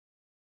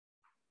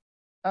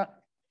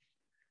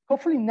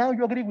 Hopefully now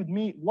you agree with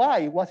me why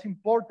it was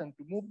important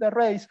to move the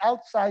arrays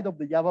outside of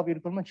the Java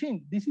virtual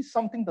machine. This is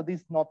something that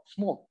is not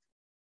small.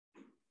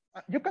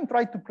 You can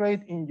try to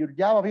create in your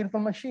Java virtual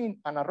machine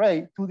an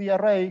array, 2D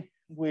array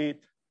with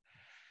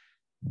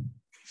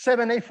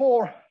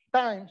 784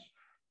 times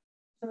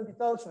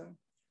 70,000.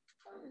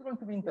 It's going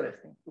to be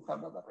interesting to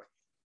have that array.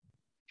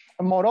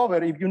 And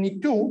moreover, if you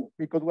need two,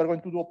 because we're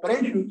going to do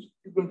operations,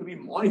 it's going to be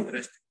more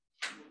interesting.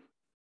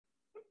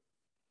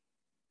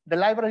 The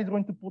library is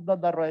going to put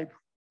that array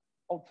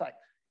outside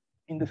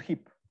in this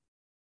heap.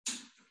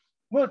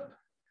 Good.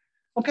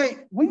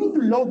 Okay, we need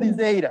to load this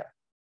data.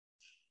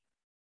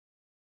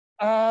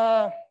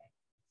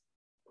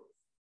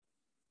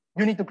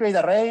 You need to create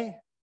an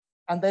array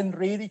and then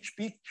read each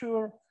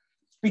picture,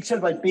 pixel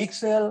by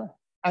pixel,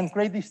 and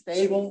create this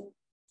table.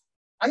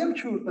 I am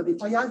sure that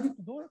if I ask you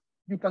to do it,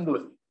 you can do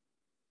it.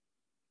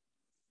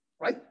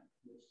 Right?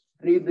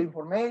 Read the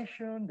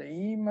information, the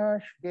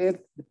image,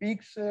 get the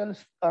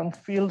pixels, and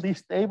fill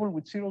this table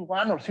with 0,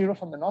 1, or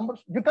zeros on the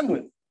numbers. You can do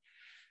it.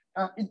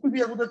 It could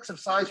be a good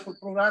exercise for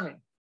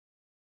programming.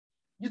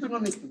 You do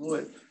not need to do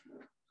it.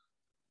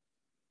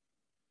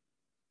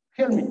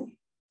 Help me.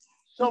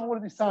 Software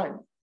design.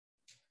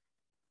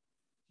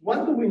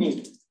 What do we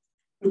need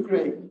to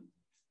create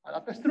a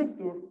data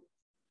structure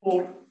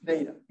for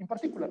data, in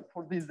particular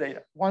for this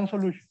data? One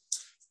solution.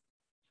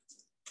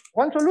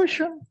 One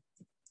solution,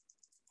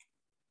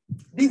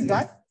 this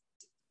guy.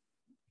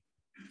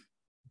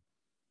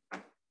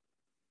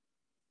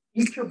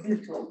 Each of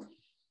these rows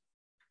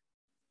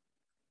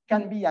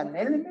can be an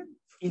element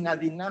in a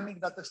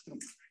dynamic data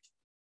structure.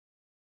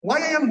 Why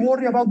I am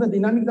worried about the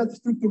dynamic data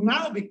structure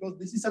now? Because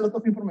this is a lot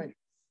of information.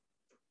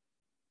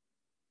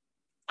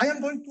 I am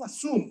going to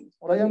assume,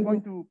 or I am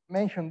going to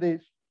mention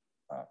this,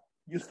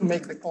 just to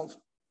make the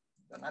concept,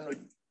 the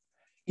analogy.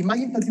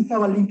 Imagine that you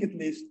have a linked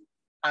list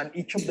and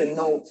each of the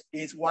nodes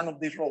is one of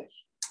these rows.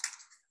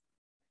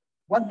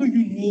 What do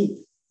you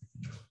need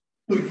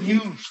to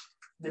use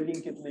the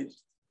linked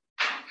list?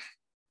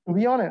 To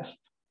be honest,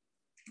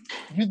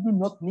 you do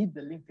not need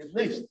the linked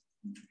list.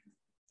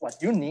 What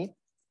you need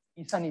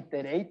is an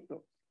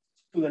iterator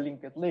to the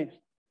linked list.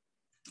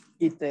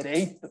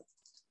 Iterator.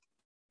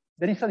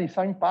 There is a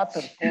design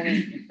pattern called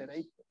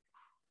iterator.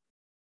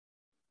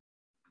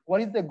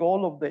 What is the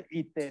goal of the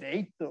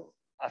iterator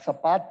as a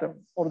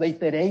pattern, or the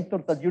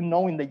iterator that you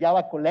know in the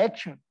Java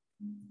collection?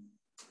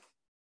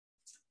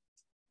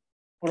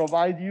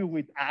 Provide you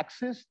with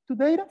access to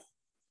data?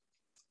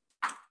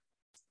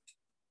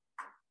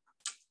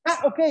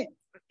 Okay,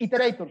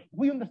 iterators.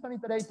 We understand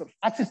iterators.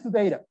 Access to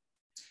data.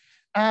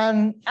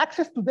 And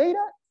access to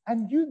data,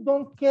 and you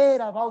don't care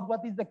about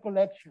what is the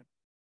collection.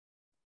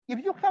 If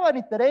you have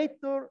an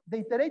iterator, the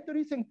iterator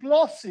is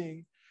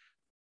enclosing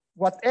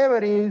whatever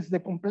is the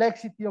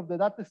complexity of the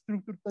data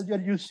structure that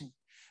you're using.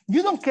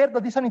 You don't care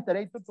that it's an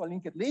iterator to a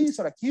linked list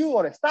or a queue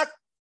or a stack.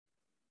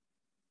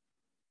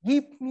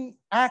 Give me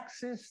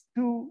access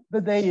to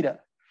the data.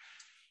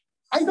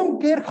 I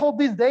don't care how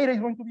this data is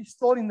going to be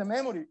stored in the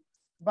memory,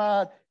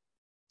 but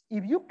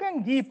if you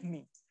can give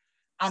me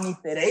an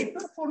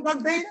iterator for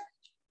that data,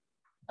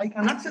 I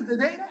can access the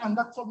data and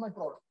that solves my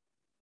problem.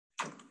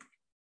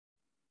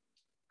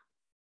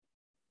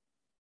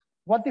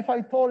 What if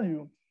I told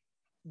you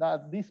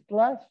that this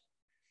class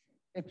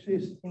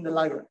exists in the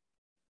library?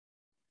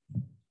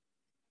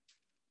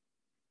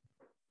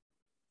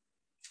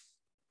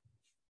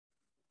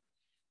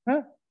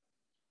 Huh?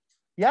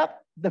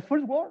 Yep, the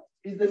first word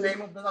is the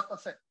name of the data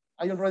set.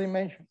 I already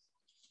mentioned.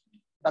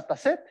 Data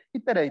set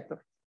iterator.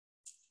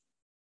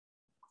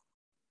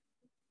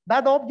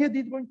 That object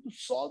is going to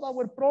solve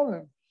our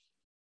problem.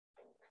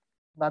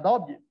 That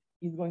object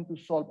is going to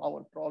solve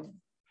our problem.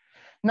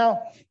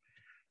 Now,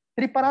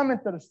 three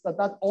parameters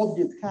that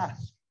object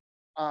has,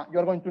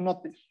 you're going to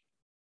notice.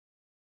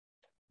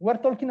 We're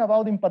talking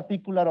about in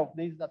particular of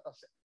this data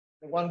set,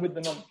 the one with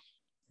the numbers.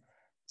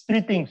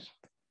 Three things.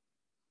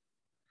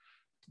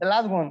 The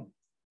last one.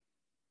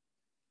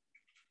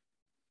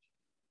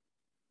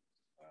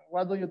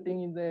 What do you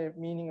think is the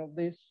meaning of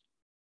this?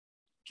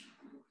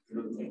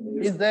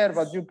 It's there,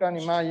 but you can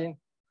imagine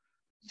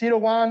 0,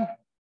 1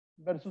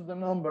 versus the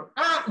number.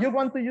 You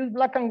want to use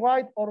black and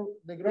white or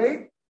the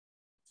gray?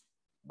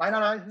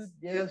 Binarize it,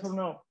 yes or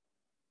no.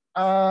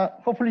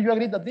 Hopefully you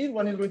agree that this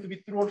one is going to be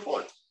true or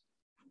false.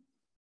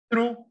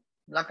 True,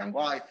 black and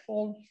white,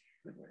 false,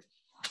 the gray.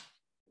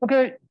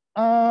 Okay,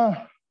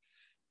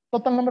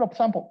 total number of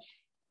samples.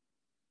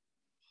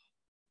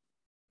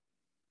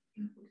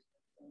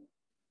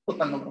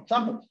 Total number of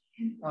samples.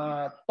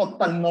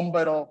 Total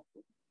number of,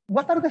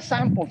 what are the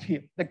samples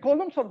here? The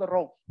columns or the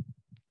rows?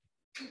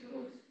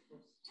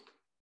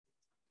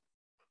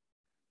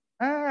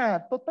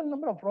 Total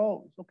number of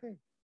rows, okay.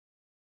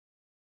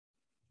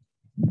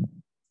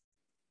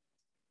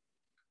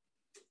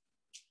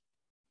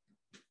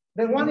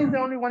 The one is the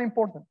only one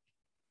important.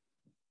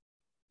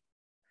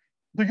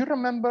 Do you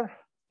remember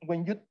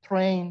when you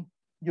train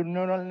your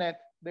neural net,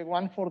 the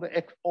one for the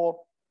XOR?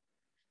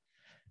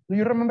 Do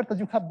you remember that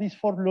you have this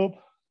for loop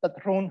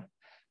that run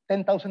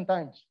 10,000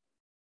 times?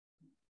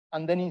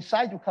 And then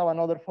inside you have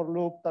another for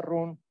loop that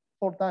run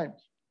 4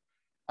 times.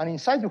 And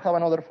inside you have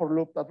another for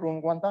loop that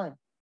run 1 time.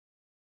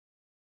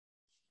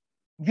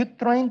 You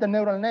train the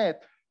neural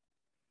net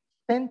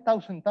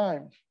 10,000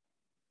 times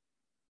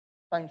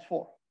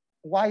 4.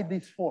 Why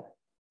this 4?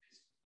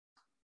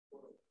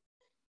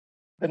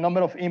 The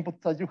number of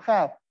inputs that you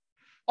have.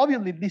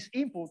 Obviously, these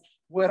inputs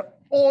were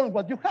all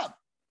what you have.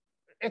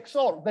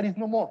 XOR, there is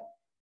no more.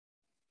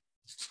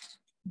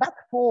 That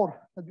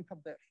 4 that you have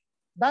there,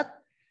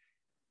 that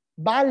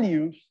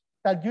values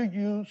that you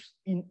use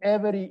in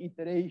every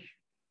iteration.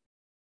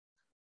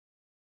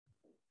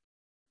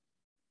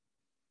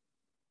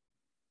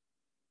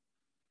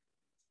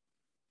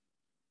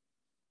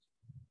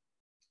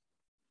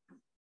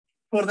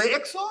 For the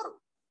XOR,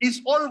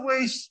 it's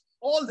always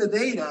all the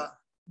data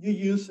you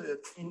use it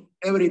in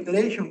every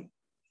iteration.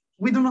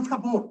 We do not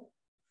have more.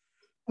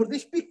 For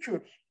these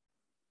pictures,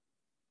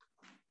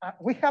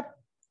 we have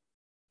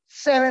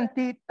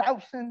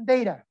 70,000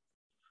 data.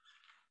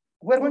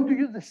 We're going to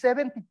use the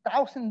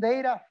 70,000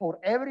 data for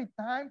every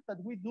time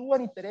that we do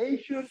an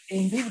iteration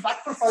in this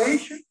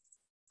backpropagation.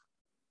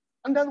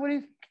 And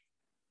then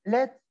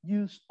let's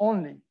use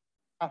only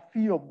a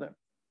few of them.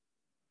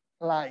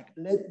 Like,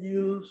 let's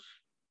use,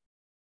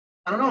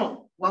 I don't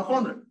know,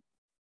 100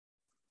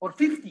 or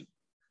 50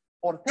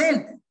 or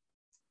 10.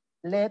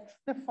 Let's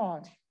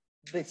define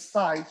the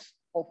size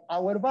of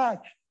our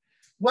batch.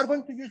 We're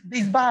going to use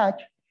this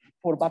batch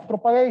for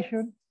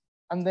backpropagation,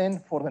 and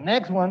then for the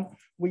next one,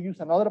 we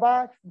use another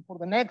batch, and for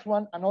the next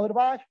one, another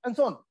batch, and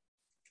so on.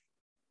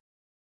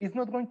 It's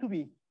not going to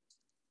be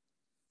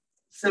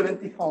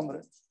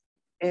 7,000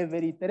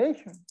 every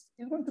iteration.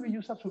 It's going to be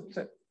used as a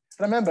subset.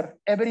 Remember,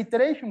 every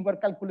iteration, we're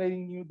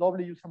calculating new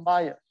W's and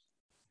bias.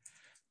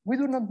 We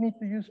do not need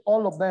to use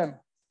all of them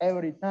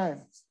every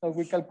time that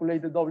we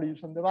calculate the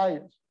W's and the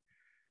bias.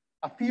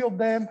 A few of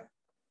them,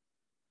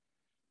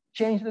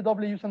 change the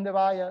W's and the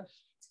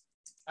bias,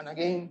 and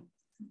again,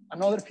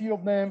 another few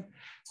of them,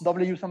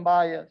 W's and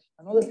bias,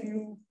 another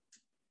few,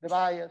 the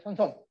bias, and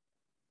so on.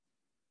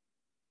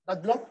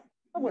 That block,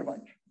 our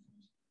batch.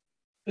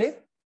 Clear?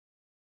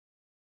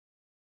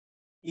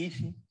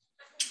 Easy.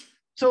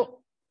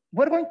 So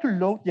we're going to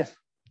load, yes.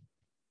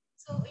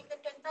 So in the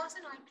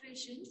 10,000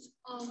 iterations,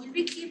 will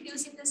we keep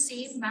using the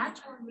same batch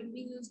or will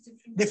we use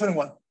different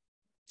one?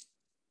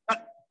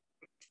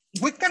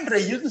 We can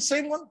reuse the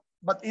same one,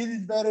 but it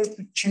is better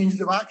to change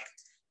the batch.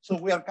 So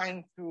we are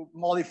trying to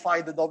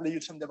modify the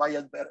W's and the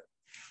bias better.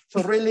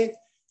 So really,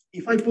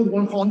 if I put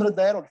 100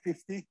 there or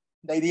 50,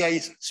 the idea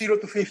is 0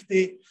 to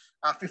 50,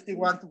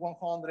 51 to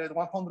 100,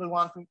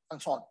 101 to,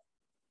 and so on.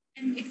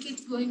 And it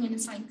keeps going in a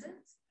cycle?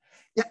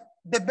 Yeah,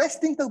 the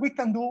best thing that we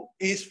can do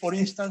is, for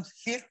instance,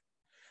 here,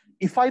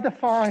 if I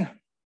define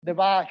the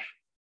batch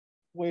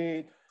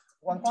with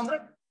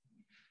 100,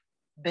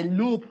 the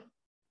loop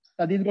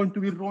that is going to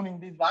be running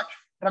this batch.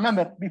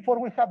 Remember, before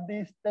we have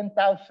this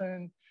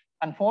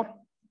 10,004.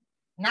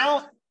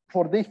 Now,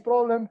 for this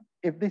problem,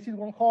 if this is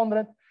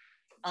 100,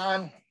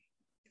 and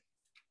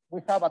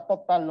we have a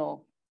total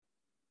of,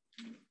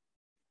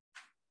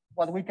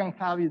 what we can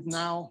have is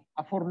now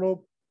a for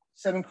loop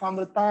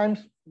 700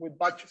 times with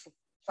batches of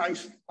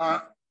size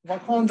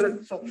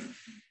 100. So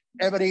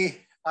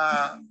every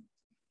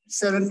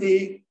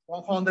 70,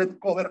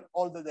 100 cover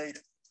all the data.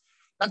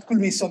 That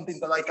could be something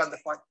that I can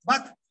define.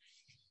 But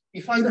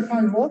if I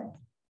define more,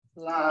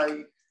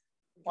 like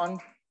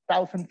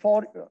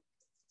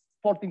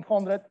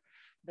 1,400,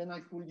 then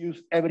I could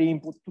use every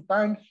input 2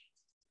 times.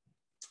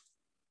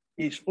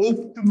 It's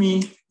up to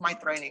me, my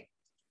training.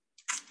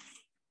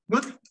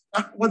 Good.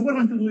 What we're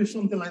going to do is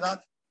something like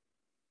that.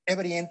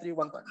 Every entry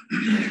 1 time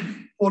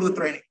for the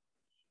training.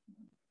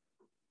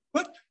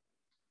 Good.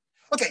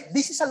 Okay,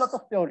 this is a lot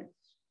of theory.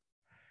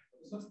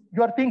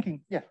 You are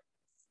thinking, yes.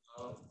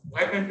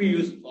 Why can't we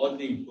use all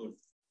the input?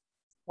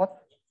 What?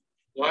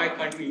 Why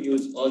can't we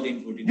use all the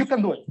input? You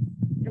can do it.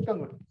 You can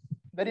do it.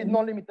 There is no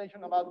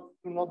limitation about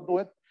to not do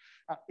it.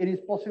 It is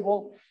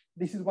possible.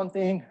 This is one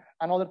thing.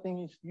 Another thing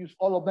is use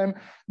all of them.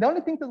 The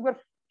only thing that we're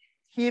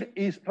here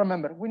is,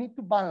 remember, we need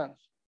to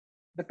balance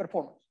the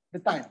performance, the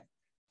time.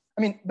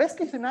 I mean, best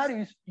case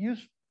scenario is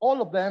use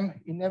all of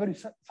them in every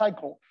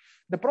cycle.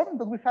 The problem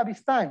that we have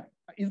is time.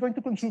 It's going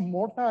to consume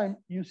more time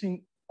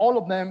using all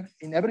of them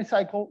in every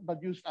cycle,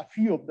 but use a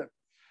few of them.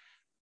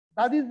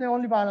 That is the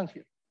only balance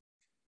here.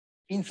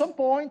 In some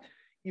point,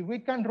 if we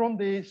can run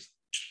this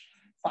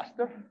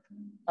faster,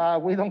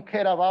 we don't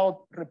care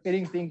about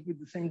repeating things with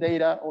the same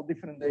data or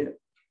different data.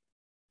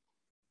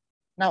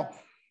 Now,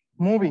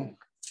 moving.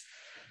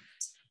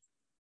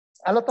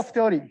 A lot of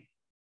theory.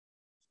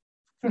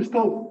 To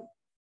scope.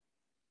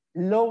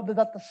 load the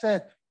data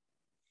set.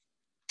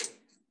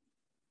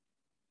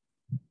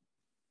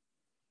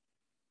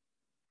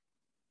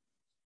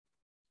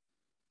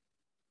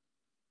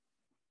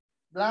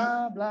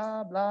 Blah,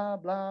 blah, blah,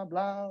 blah,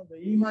 blah,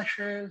 the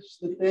images,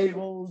 the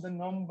tables, the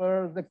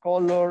numbers, the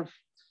colors,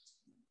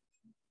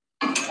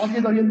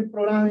 object-oriented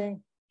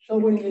programming,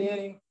 software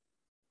engineering.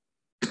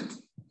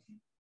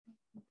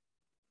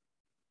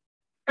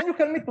 Can you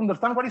help me to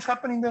understand what is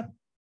happening there?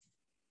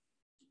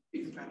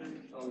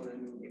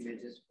 600,000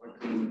 images for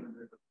training,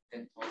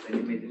 10,000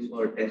 images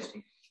for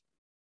testing.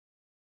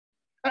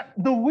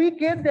 Do we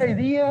get the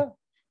idea?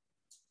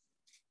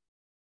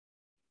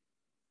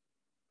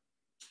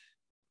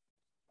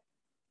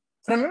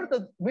 Remember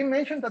that we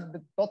mentioned that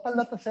the total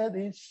data set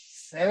is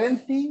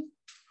 70.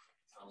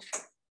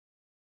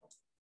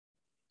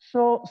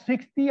 So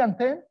 60 and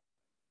 10,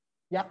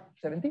 yeah,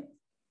 70.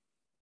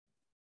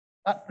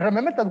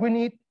 Remember that we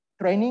need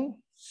training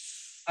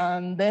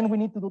and then we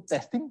need to do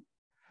testing.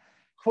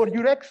 For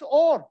your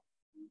XOR,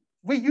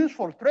 we use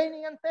for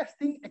training and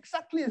testing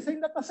exactly the same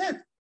data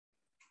set.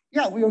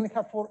 Yeah, we only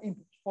have 4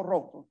 inputs, 4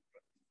 rows.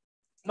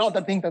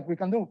 Another thing that we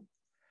can do.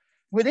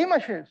 With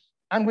images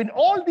and with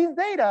all this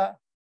data,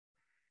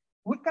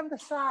 we can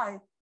decide,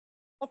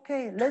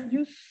 okay, let's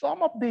use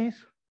some of these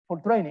for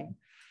training,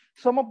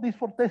 some of these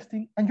for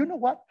testing. And you know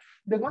what?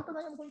 The one that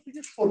I am going to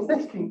use for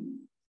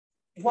testing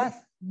was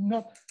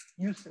not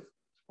used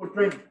for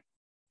training.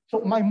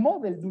 So my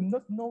model do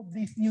not know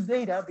this new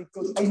data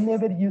because I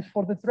never used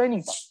for the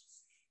training part.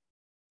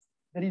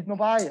 There is no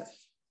bias.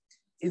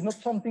 It's not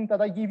something that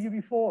I give you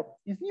before.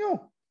 It's new.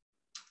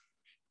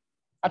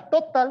 A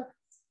total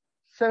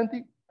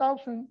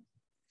 70,000,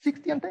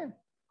 60 and 10.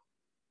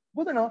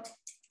 Good enough.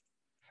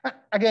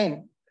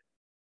 Again,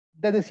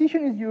 the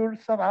decision is yours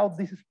about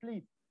this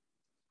split.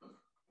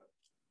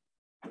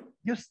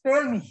 Just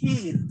tell me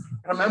here,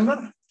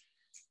 remember?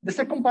 The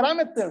second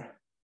parameter,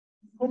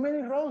 how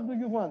many rows do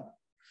you want?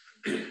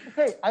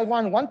 Okay, I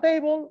want one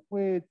table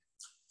with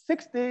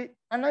 60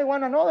 and I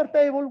want another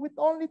table with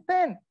only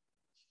 10.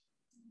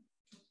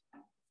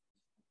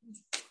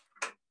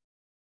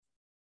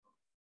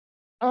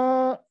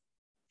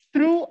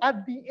 True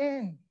at the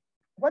end.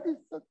 What is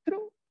the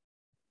true?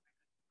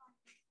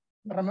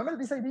 Remember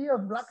this idea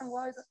of black and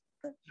white?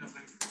 Okay.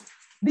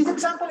 This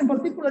example in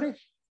particular is,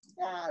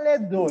 yeah,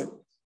 let's do it.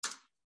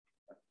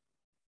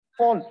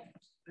 False,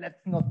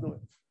 let's not do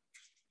it.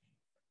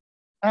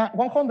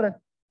 100.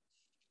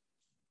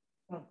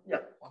 Yeah,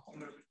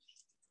 100.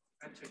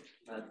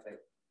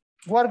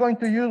 We are going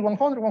to use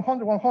 100,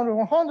 100, 100,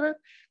 100,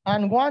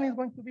 and one is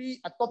going to be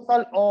a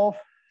total of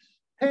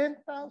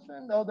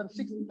 10,000, the other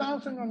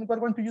 60,000, and we're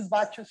going to use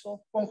batches of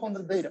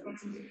 100 data.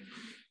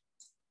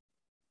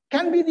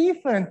 Can be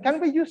different. Can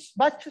we use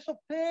batches of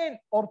 10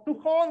 or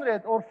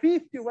 200 or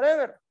 50,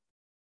 whatever?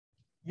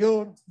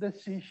 Your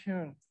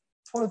decision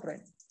for the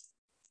training.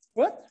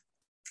 What?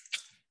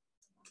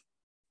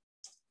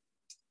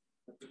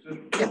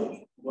 Yeah.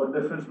 What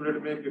difference would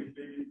it make if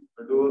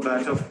we do a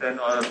batch of 10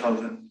 or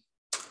 1,000?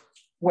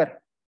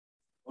 Where?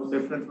 What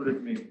difference would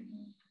it make?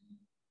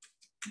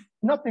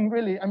 Nothing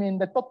really. I mean,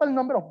 the total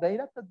number of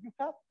data that you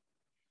have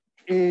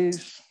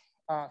is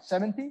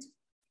 70.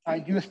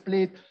 You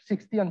split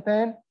 60 and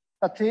 10.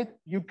 That's it.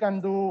 You can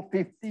do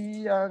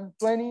 50 and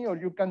 20, or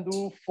you can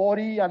do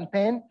 40 and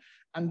 10.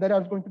 And there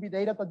are going to be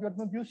data that you're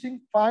not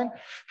using. Fine.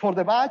 For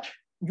the batch,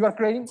 you are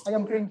creating, I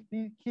am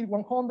creating here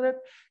 100.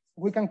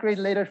 We can create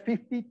later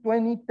 50,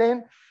 20,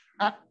 10.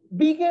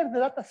 Bigger the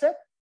data set,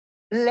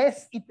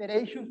 less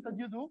iterations that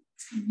you do,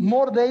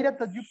 more data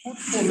that you put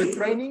for the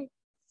training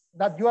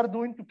that you are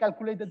doing to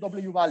calculate the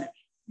W values.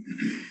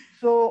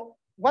 So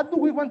what do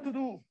we want to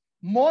do?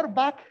 More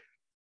back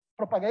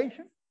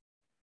propagation.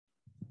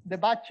 The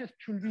batches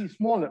should be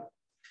smaller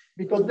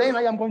because then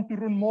I am going to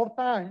run more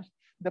times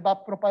the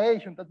back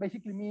propagation. That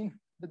basically means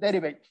the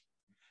derivatives.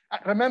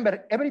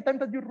 Remember, every time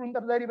that you run the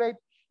derivative,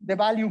 the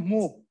value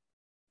move,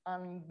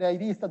 and the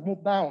idea is that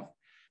move down.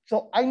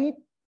 So I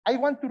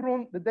want to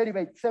run the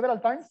derivative several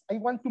times. I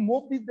want to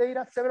move this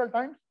data several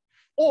times,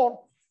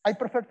 or I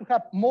prefer to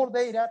have more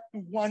data to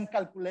one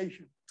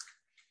calculation.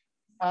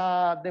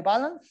 The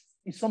balance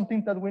is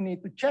something that we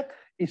need to check.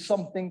 It's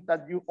something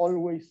that you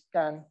always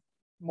can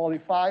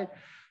modify.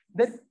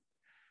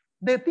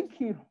 The thing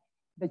here,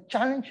 the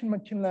challenge in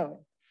machine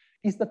learning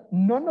is that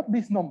none of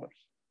these numbers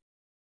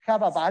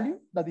have a value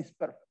that is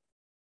perfect.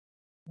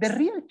 The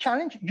real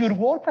challenge, your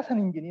work as an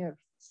engineer,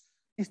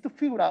 is to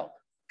figure out,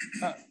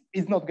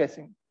 it's not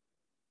guessing,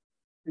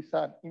 it's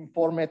an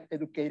informed,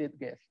 educated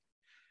guess,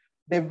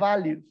 the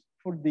values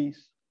for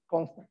these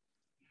constants,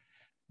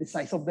 the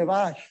size of the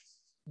batch,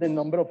 the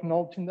number of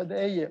nodes in the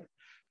layer,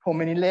 how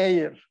many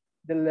layers,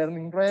 the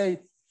learning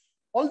rate,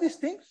 all these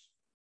things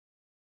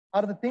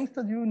are the things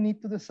that you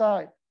need to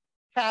decide.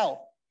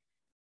 How?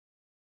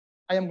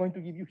 I am going to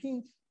give you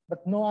hints,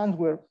 but no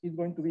answer is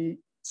going to be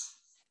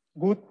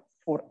good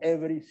for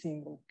every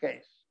single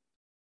case.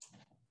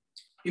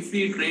 if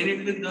we train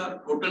it with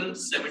the total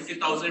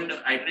 70,000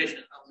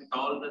 iteration with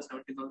all the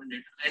 70,000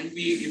 data, and if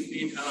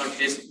we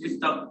test with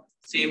the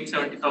same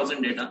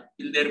 70,000 data,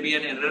 will there be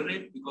an error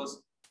rate?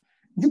 Because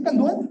you can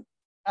do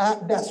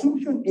it. The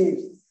assumption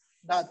is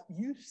that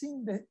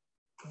using the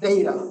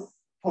data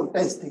for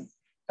testing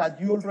that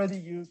you already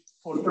use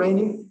for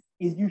training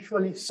is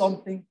usually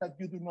something that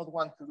you do not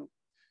want to do.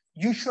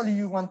 Usually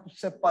you want to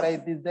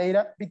separate this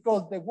data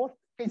because the worst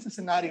case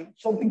scenario,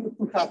 something that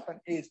could happen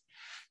is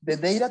the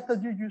data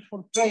that you use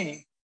for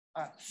training,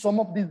 some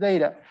of this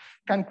data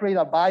can create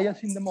a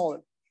bias in the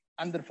model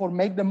and therefore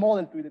make the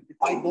model to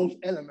identify those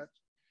elements.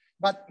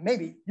 But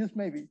maybe, just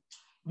maybe,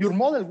 your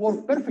model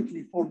works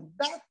perfectly for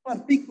that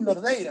particular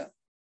data,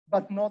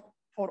 but not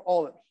for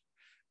others.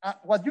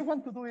 What you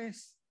want to do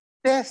is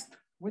test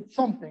with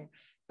something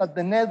that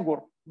the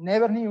network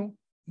never knew,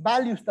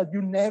 values that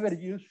you never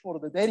use for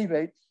the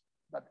derivatives.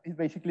 That is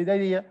basically the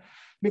idea,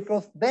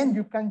 because then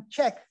you can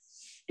check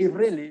if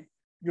really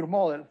your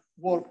model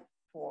works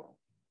for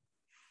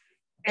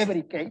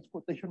every case,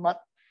 quotation mark,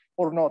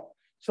 or not.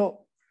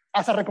 So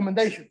as a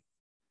recommendation,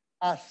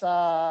 as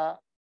a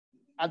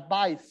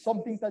advice,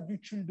 something that you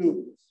should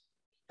do,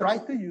 try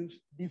to use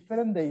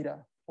different data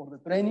for the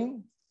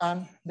training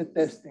and the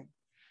testing.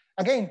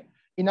 Again,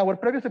 in our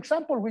previous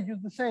example, we use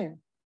the same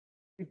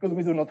because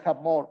we do not have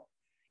more.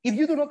 If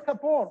you do not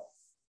have more,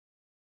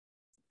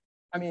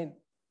 I mean,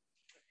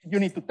 you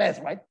need to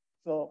test, right?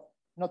 So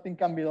nothing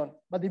can be done.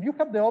 But if you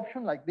have the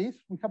option like this,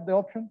 we have the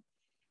option,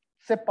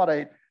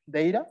 separate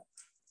data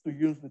to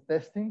use the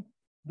testing.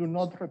 Do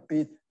not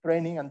repeat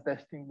training and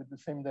testing with the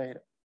same data.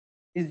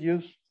 It's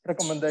just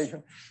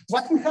recommendation.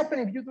 What will happen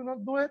if you do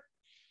not do it?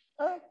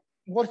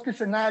 Worst case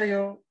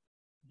scenario,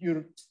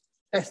 your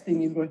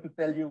testing is going to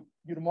tell you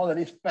your model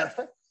is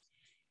perfect.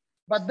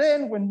 But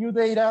then when new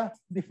data,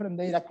 different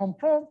data come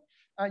from,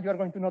 you are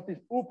going to notice,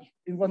 oops,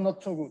 it was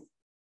not so good.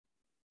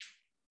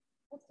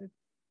 That's it.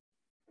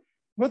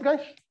 Good,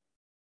 guys?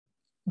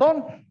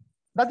 Done.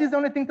 That is the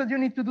only thing that you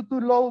need to do to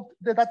load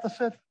the data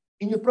set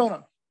in your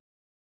program.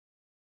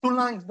 2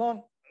 lines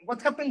done.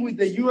 What happened with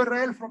the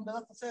URL from the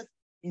data set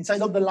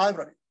inside of the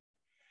library?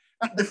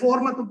 The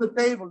format of the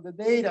table, the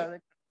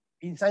data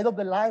inside of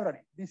the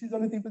library. This is the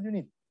only thing that you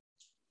need.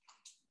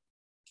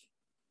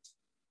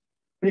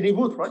 Pretty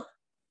good, right?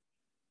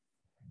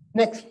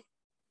 Next.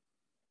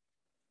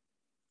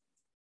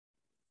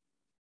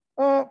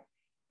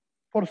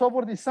 For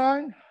software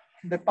design,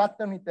 the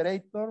pattern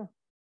iterator,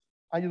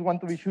 I just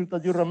want to be sure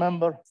that you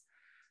remember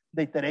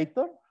the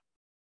iterator,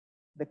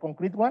 the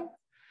concrete one,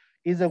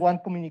 is the one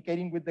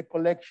communicating with the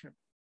collection.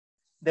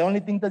 The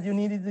only thing that you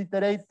need is the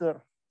iterator,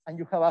 and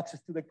you have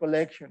access to the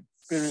collection,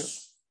 period.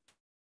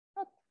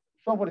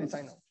 Software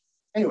design.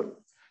 Anyway,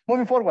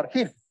 moving forward,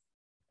 here.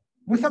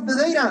 We have the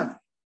data.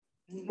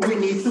 We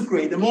need to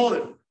create the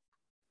model.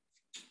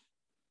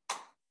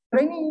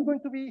 Training is going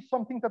to be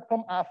something that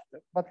comes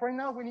after, but right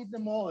now we need the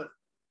model.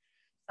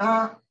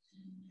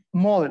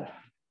 Model.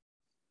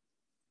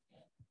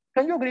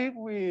 Can you agree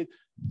with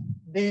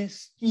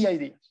these key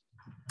ideas?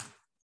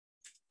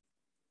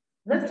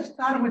 Let's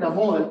start with a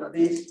model that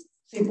is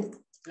simple.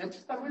 Let's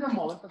start with a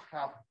model that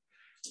has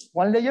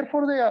one layer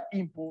for the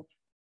input,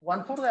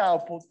 one for the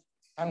output,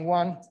 and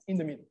one in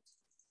the middle.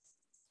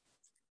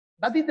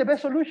 That is the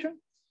best solution?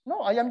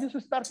 No, I am just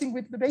starting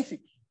with the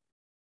basics.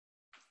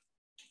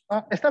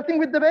 Starting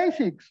with the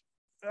basics,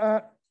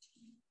 3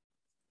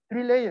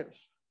 layers,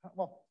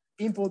 well,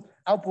 input,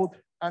 output,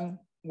 and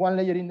 1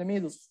 layer in the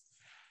middle.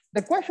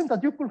 The question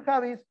that you could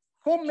have is,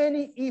 how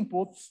many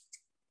inputs,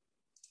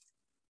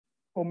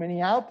 how many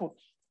outputs?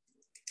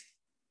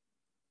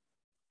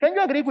 Can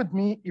you agree with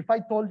me if I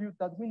told you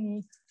that we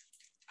need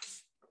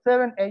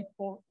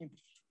 784 inputs?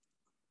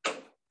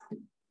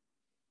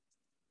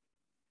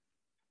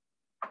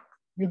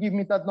 You give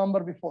me that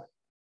number before.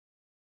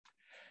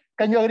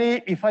 Can you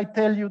agree if I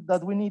tell you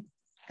that we need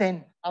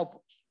 10 outputs?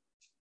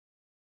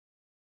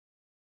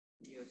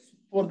 Yes.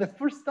 For the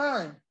first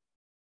time,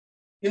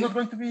 you're not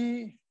going to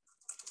be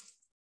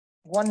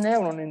 1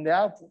 neuron in the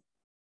output.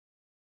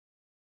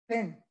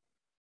 10.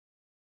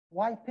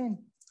 Why 10?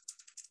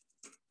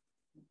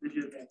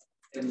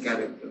 10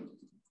 characters.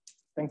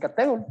 10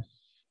 categories.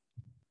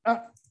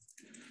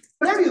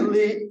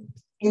 Previously,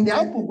 in the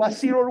output was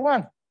 0 or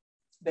 1,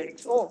 the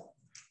XOR.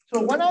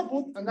 So 1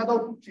 output, and that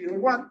output 0 or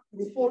 1,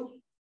 true, false,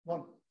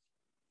 1.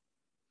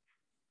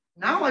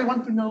 Now I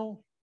want to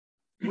know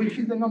which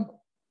is the number.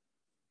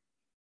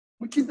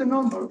 Which is the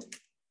number?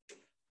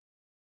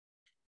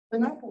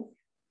 The output.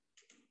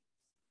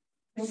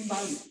 10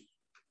 values.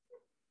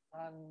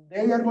 And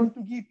they are going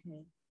to give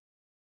me,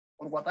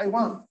 or what I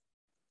want,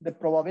 the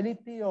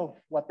probability of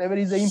whatever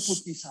is the input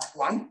is a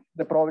 1,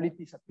 the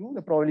probability is a 2,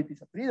 the probability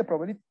is a 3, the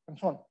probability, and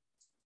so on.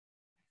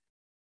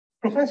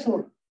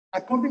 Professor,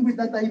 according with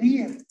that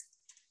idea,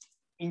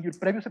 in your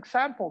previous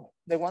example,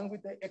 the one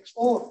with the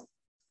XOR,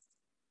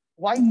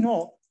 why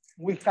not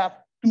we have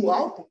 2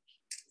 outputs?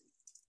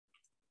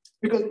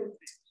 Because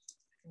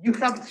you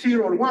have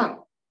 0 or 1.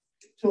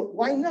 So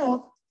why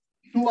not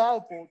 2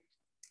 outputs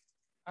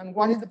And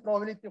one is the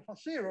probability of a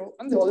 0,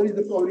 and the other is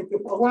the probability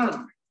of a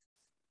 1.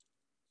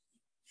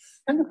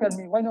 Can you tell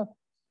me, why not?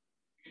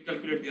 We can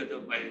calculate the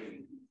other by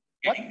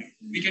What?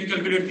 we can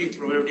calculate the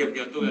probability of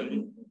the other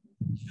value.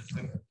 Just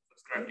by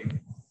subtracting.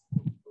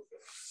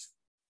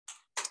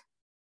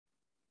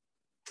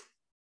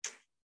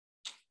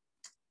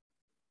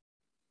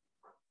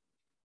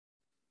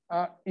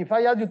 If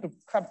I ask you to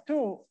have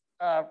two,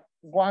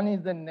 one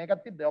is the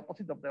negative, the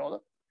opposite of the other.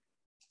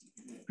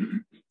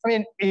 I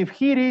mean, if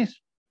here is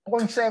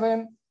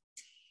 0.7,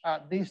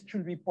 this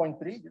should be 0.3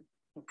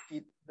 to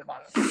keep the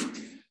balance.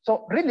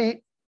 So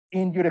really,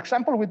 in your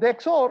example with the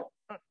XOR,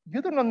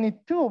 you do not need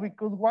two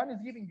because one is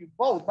giving you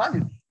both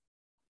values.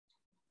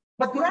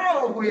 But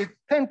now with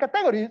 10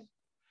 categories,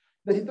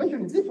 the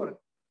situation is different.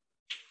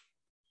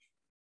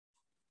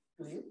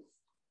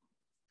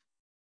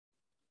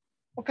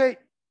 Okay,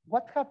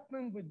 what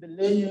happened with the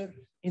layer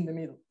in the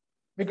middle?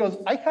 Because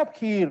I have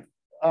here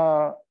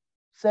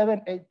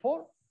 7, 8,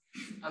 4,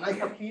 and I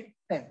have here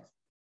 10.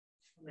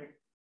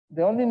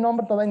 The only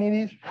number that I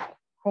need is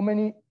how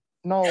many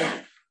nodes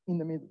in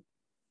the middle.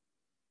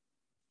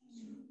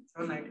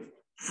 90.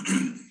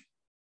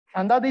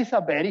 And that is a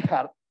very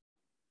hard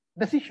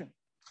decision.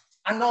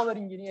 Another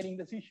engineering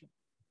decision.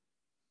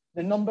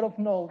 The number of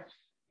nodes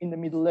in the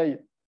middle layer.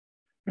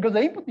 Because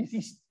the input is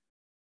easy.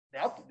 The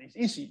output is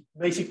easy.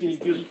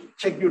 Basically, you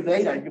check your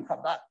data and you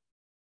have that.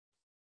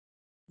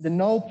 The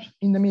nodes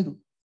in the middle.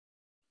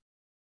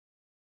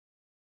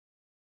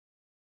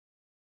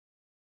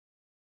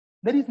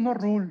 There is no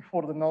rule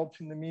for the nodes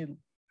in the middle.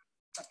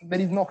 There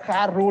is no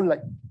hard rule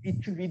like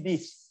it should be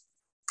this.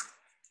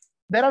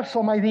 There are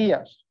some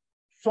ideas,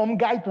 some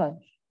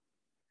guidelines.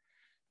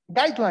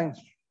 Guidelines,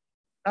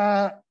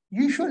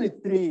 usually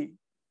three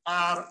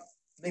are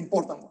the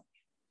important ones.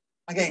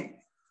 Again,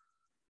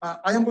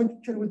 I am going to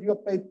share with you a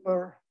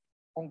paper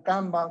on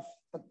Canvas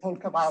that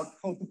talks about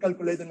how to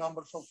calculate the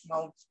numbers of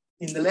nodes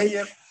in the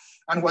layer.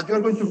 And what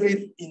you're going to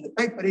read in the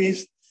paper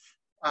is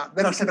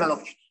there are several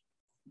options.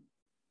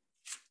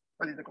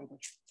 What is the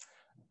conclusion?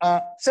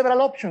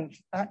 Several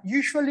options,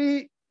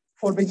 usually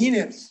for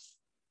beginners.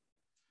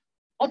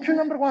 Option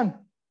number one,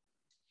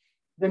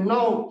 the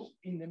nodes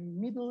in the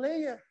middle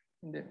layer,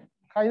 in the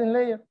hidden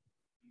layer,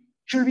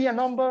 should be a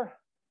number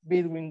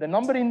between the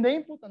number in the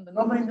input and the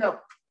number in the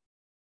output.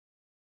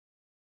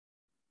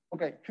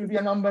 Okay, should be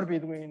a number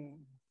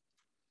between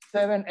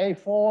 7, 8,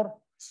 4,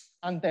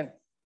 and 10.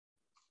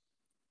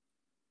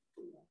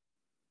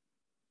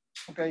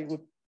 Okay,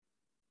 good.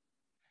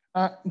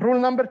 Rule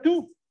number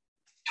two,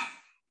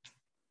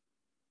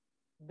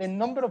 the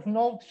number of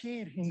nodes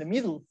here in the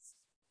middle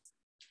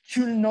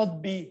should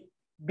not be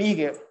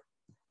bigger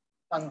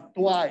than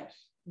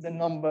twice the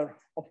number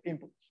of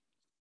inputs.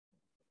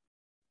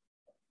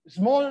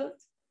 Small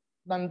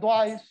than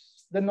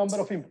twice the number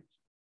of inputs.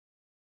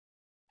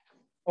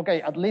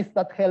 Okay, at least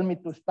that helped me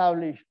to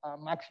establish a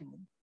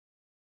maximum.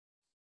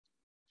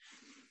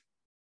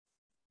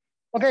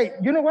 Okay,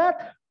 you know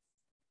what?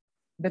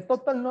 The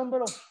total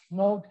number of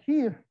nodes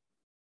here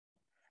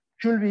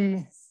should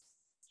be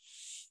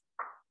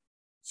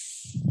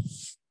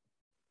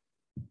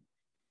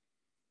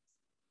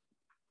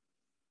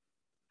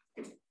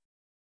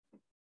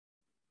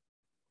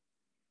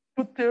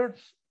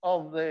two-thirds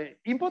of the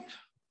input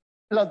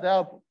plus the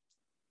output.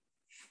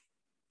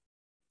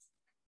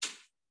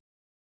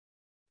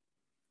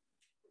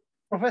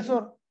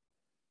 Professor,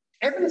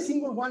 every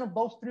single one of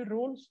those three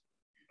rules,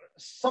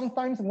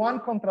 sometimes one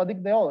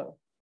contradicts the other.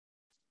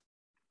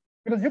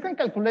 Because you can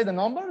calculate the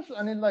numbers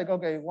and it's like,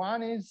 okay,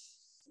 one is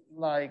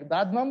like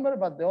that number,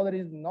 but the other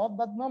is not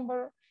that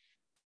number.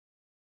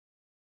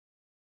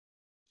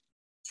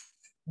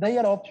 They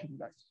are options,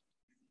 guys.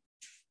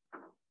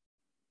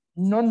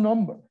 No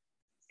number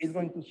is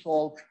going to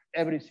solve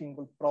every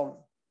single problem.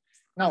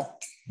 Now,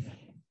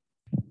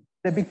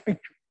 the big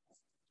picture.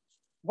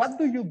 What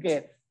do you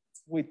get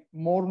with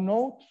more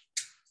nodes?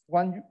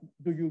 What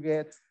do you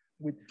get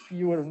with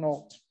fewer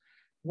nodes?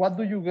 What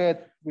do you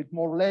get with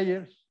more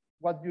layers?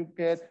 What do you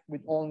get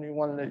with only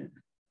one layer?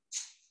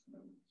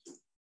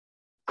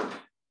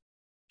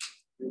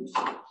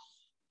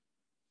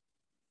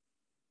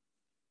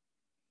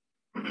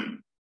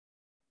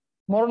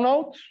 More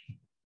nodes,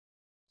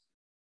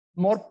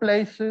 more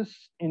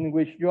places in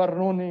which you are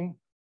running,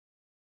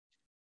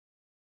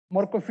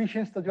 more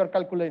coefficients that you are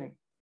calculating.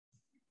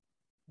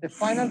 The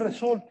final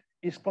result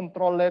is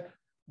controlled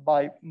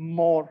by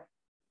more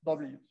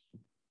W's.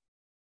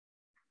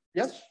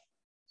 Yes?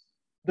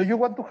 Do you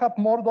want to have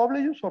more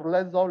W's or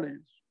less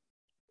W's?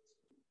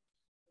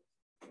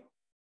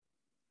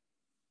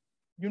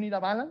 You need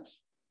a balance,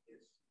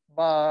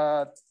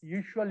 but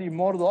usually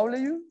more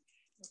W's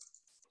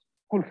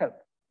could help.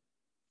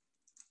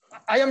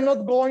 I am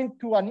not going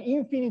to an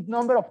infinite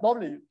number of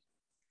W's,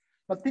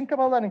 but think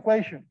about an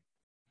equation.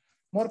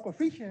 More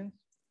coefficients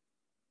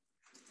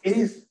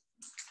is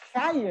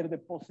higher the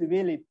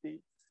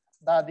possibility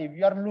that if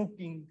you are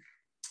looking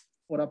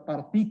for a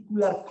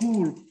particular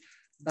curve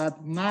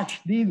that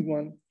match this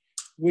one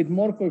with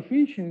more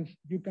coefficients,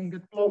 you can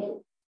get closer.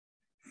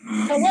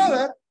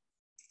 However,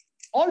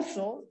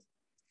 Also,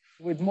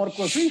 with more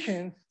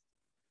coefficients,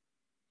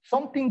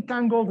 something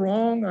can go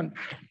wrong and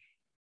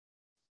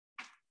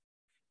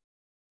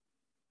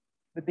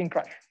the thing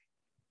crashes.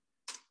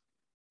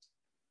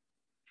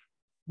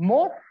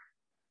 More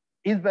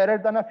is better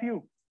than a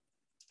few.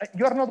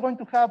 You're not going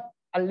to have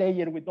a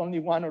layer with only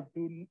one or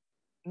two.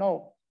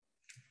 No,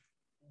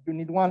 you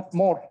need one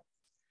more.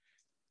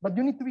 But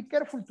you need to be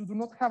careful to do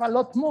not have a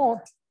lot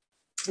more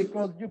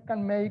because you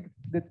can make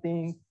the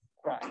thing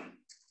crash.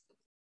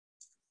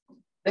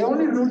 The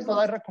only rule that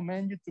I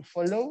recommend you to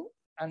follow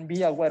and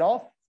be aware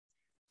of,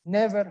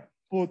 never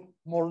put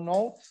more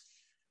nodes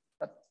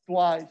than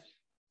twice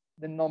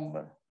the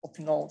number of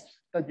nodes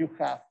that you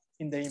have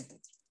in the input.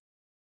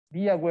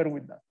 Be aware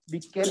with that. Be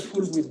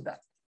careful with that.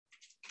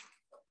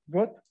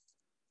 Good?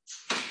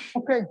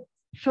 Okay,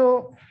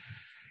 so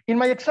in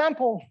my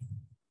example,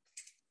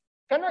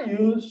 can I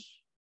use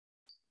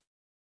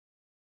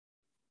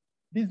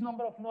this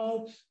number of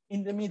nodes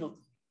in the middle?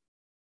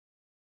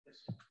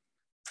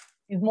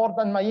 Is more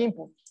than my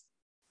input.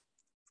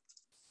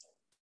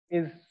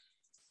 Is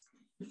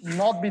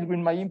not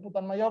between my input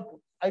and my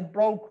output. I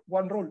broke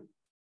one rule.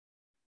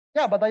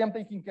 Yeah, but I am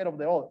taking care of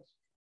the others.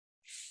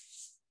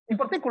 In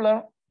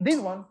particular, this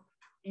one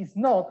is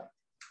not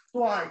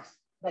twice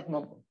that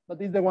number.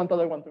 That is the one that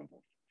I want to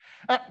enforce.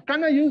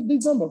 Can I use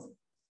this number?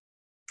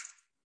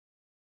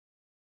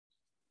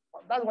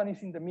 That one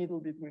is in the middle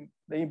between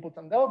the input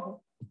and the output.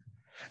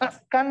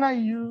 Can I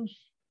use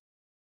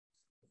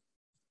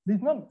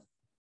this number?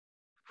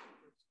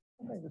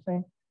 Okay, the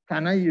same.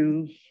 Can I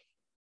use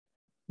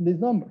this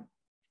number?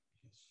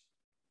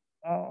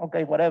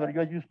 Okay, whatever.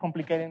 You're just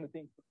complicating the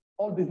thing.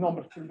 All these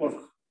numbers will work.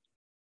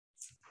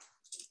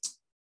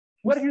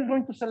 We're just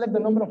going to select the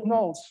number of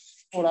nodes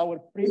for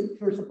our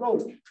first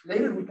approach.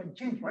 Later we can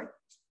change, right?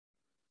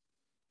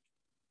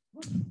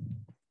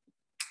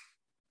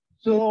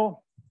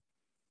 So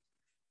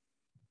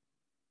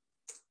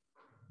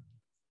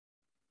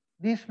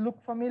these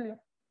look familiar.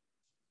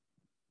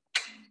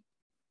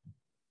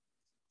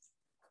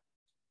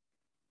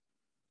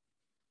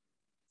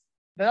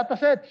 The data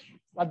sets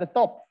at the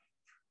top,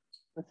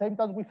 the same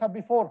that we had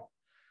before,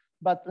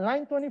 but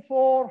line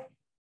 24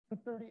 to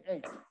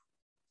 38.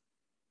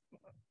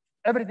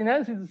 Everything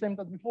else is the same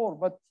as before,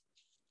 but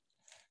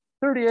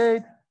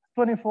 38,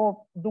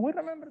 24, do we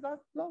remember that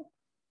flow?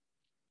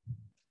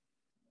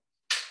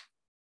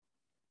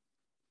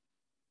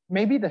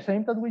 Maybe the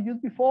same that we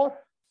used before,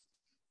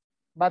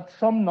 but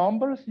some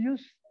numbers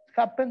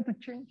happen to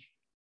change.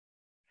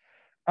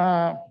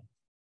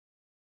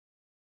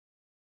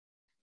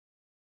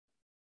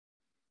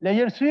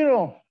 Layer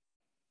 0,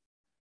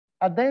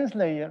 a dense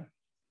layer,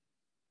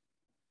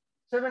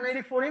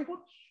 784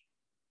 inputs,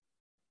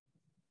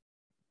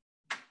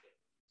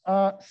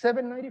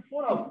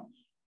 794 outputs.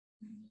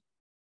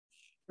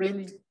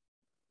 Really?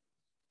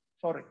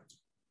 Sorry.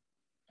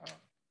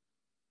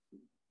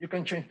 You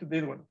can change to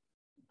this one.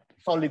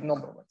 Solid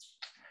number one.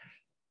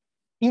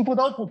 Input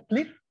output,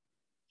 clear?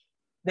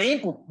 The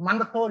input,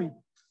 mandatory.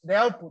 The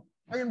output,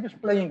 I am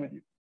just playing with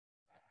you.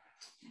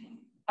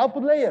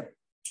 Output layer.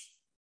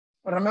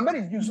 Remember,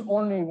 it's just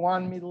only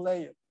one middle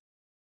layer.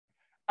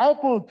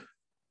 Output,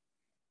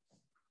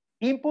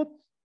 input,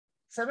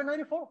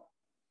 794.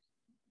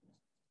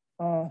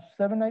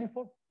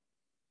 794.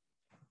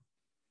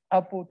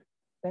 Output,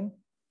 10.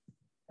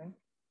 10.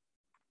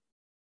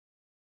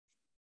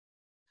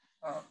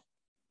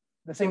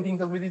 The same thing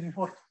that we did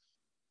before.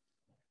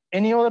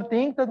 Any other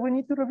thing that we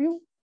need to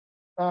review?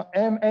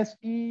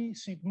 MSE,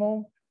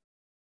 sigma.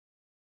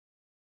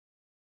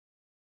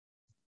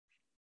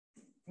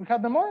 We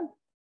have the model.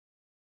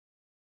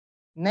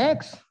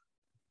 Next,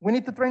 we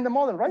need to train the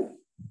model, right?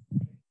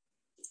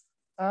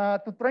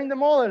 To train the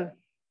model,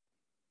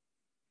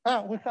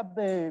 we have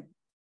the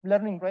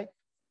learning rate,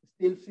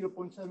 still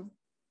 0.7.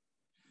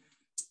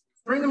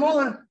 Train the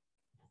model.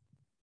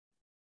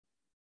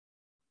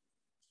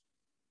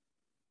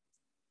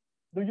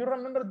 Do you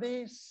remember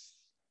this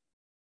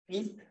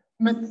fit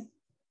method?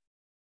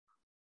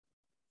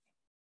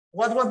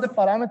 What was the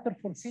parameter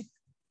for fit?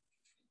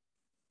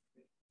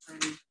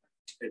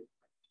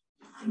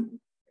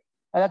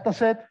 A data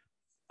set.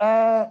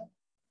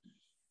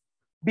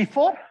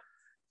 Before,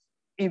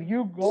 if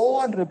you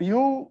go and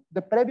review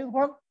the previous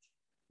one,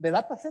 the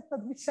data set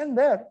that we sent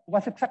there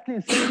was exactly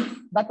the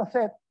same data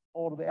set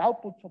or the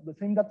outputs of the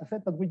same data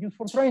set that we use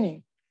for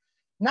training.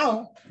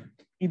 Now,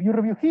 if you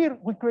review here,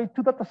 we create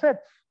two data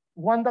sets,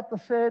 one data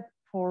set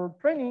for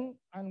training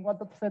and one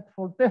data set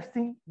for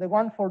testing. The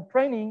one for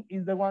training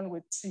is the one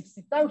with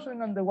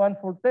 60,000 and the one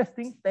for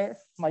testing,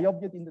 test, my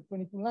object in the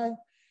 22 line,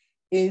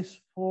 is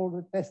for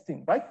the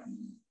testing, right?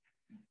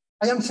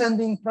 I am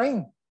sending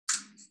train.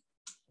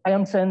 I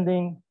am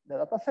sending the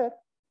data set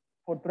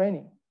for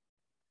training.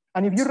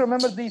 And if you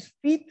remember, this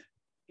fit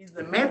is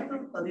the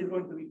method that is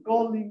going to be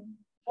calling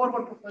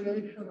forward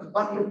propagation and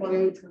back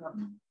propagation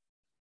and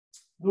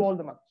do all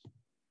the math.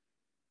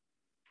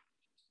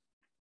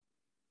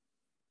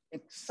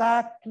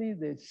 Exactly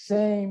the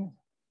same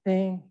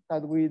thing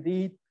that we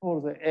did for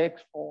the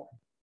X4,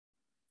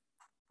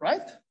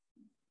 right?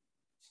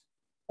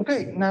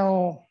 Okay,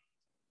 now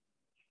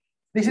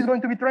this is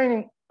going to be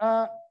training.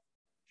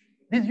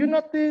 Did you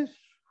notice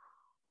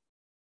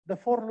the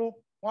for loop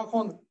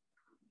 100?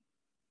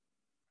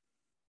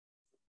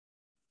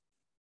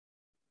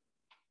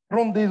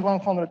 Run this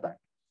 100 times.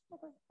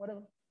 Okay,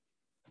 whatever.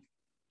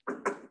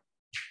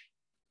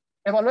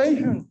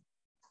 Evaluation.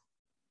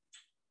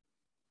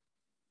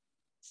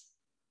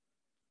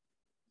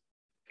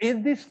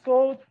 Is this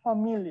code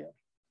familiar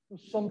to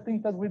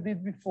something that we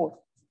did before?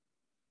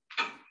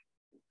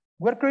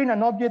 We're creating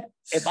an object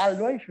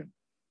evaluation.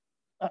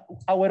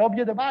 Our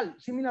object eval,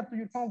 similar to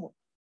your homework.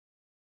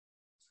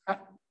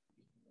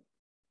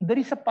 There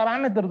is a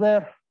parameter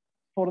there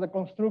for the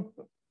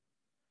constructor.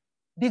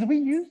 Did we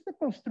use the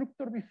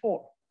constructor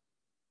before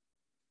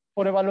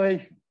for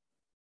evaluation?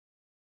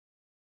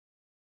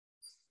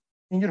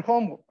 In your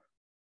homework,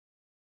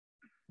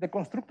 the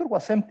constructor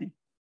was empty.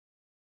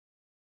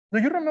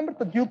 Do you remember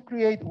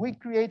that we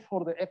create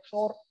for the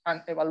XOR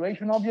an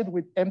evaluation object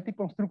with empty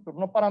constructor,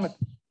 no parameters?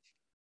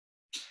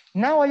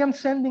 Now I am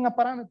sending a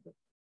parameter.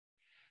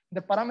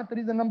 The parameter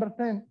is the number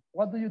 10.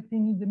 What do you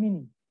think is the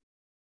meaning?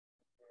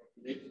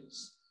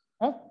 Labels.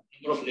 Huh?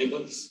 Number of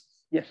labels.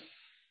 Yes.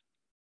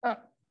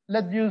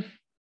 Let's use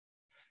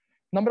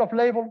number of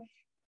labels,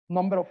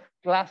 number of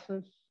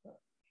classes,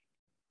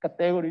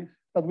 categories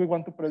that we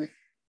want to predict.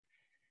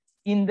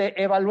 In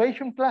the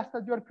evaluation class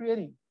that you are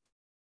creating,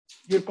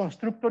 your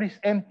constructor is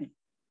empty.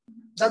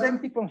 That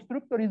empty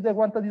constructor is the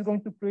one that is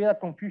going to create a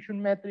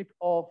confusion metric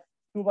of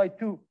 2 by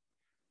 2,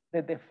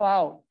 the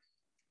default.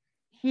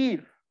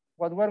 Here,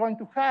 what we're going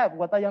to have,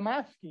 what I am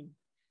asking,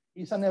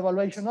 is an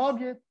evaluation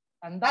object,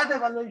 and that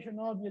evaluation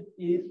object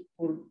is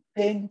for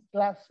 10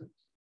 classes.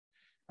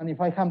 And if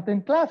I have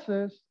 10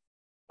 classes,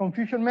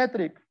 confusion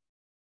metric,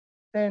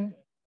 10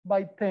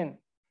 by 10.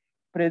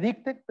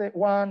 Predicted the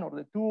 1 or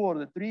the 2 or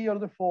the 3 or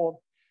the 4,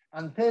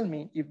 and tell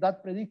me if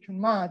that prediction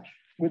match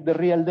with the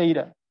real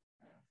data.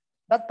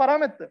 That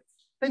parameter,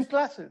 10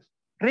 classes,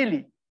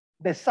 really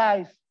the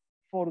size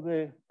for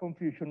the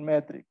confusion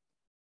metric.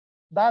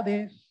 That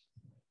is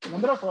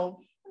number of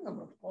rows,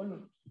 number of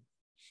columns.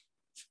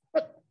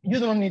 But you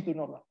don't need to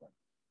know that one.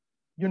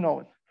 You know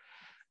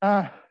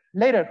it.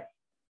 Later,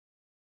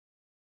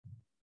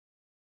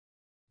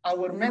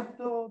 our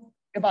method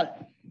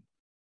eval.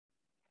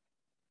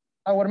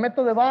 Our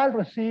method eval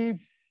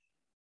receives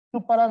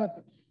 2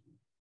 parameters.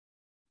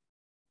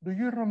 Do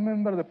you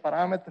remember the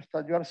parameters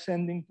that you are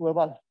sending to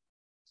eval?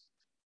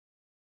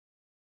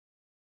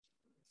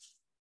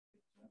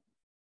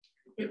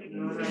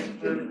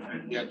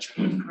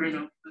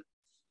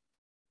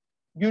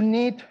 You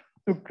need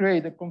to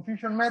create the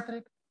confusion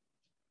metric,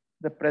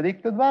 the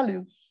predicted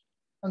values,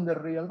 and the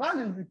real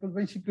values, because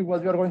basically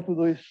what you are going to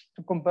do is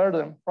to compare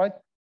them, right?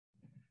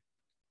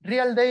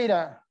 Real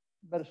data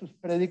versus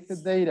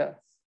predicted data.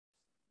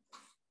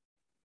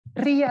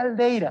 Real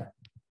data.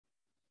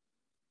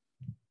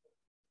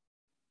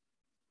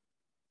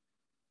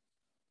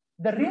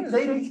 The real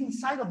data is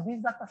inside of this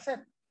data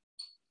set.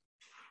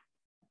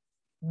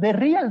 The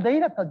real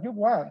data that you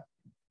want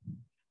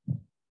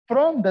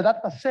from the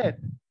data set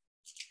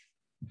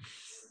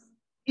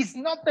is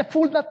not the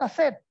full data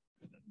set.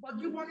 What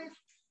you want is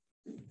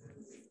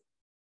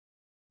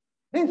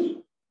this,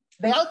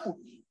 the output.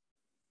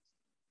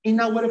 In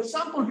our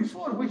example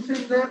before, we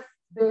said that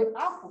the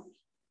output.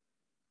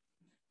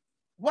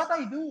 What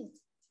I do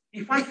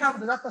if I have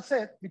the data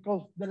set,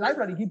 because the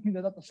library gives me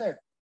the data set,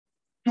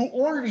 to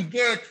only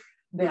get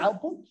the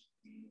outputs,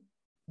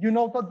 you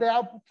know that the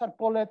outputs are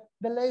called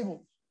the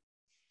labels.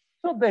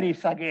 So there is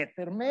a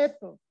getter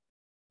method,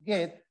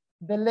 get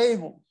the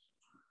labels,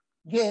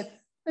 get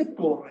the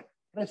correct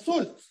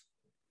results.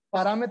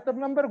 Parameter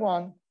number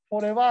 1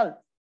 for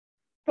eval,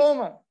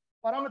 comma,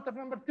 parameter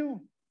number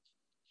 2.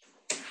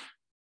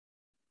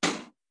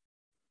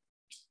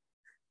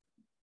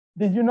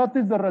 Did you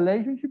notice the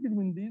relationship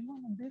between this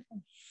one and this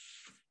one?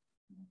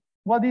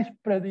 What is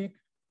predict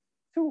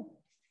 2?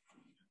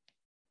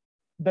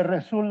 The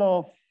result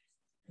of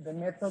the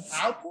method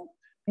output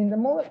in the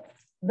model.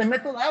 The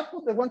method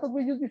output, the one that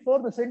we used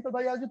before, the same that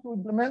I asked you to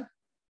implement,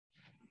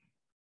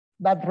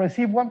 that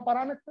receive 1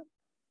 parameter.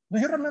 Do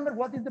you remember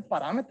what is the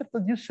parameter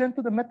that you sent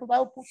to the method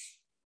output?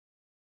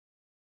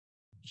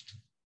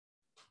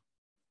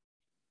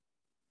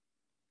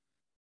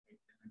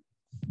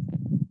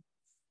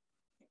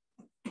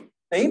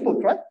 The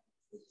input, right?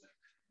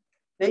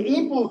 The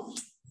input.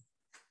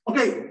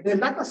 Okay, the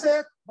data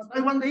set, but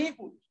I want the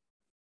input.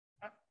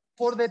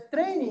 For the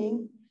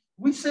training,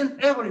 we send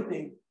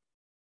everything.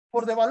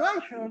 For the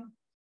evaluation,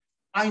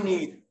 I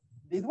need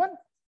this one.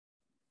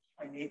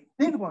 I need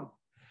this one.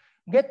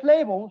 Get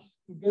labels,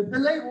 to get the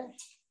labels,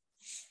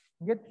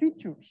 get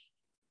features,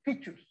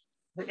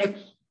 the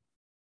X.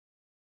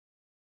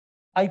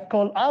 I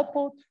call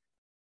output,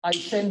 I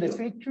send the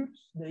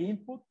features, the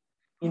input.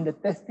 In the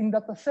testing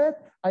data set,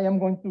 I am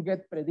going to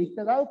get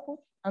predicted output,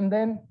 and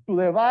then to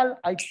the eval,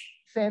 I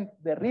send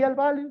the real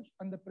values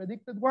and the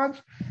predicted ones,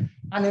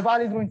 and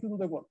eval is going to do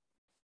the work.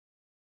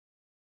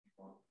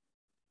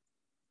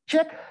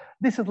 Check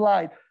this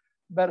slide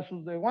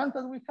versus the one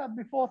that we had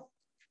before.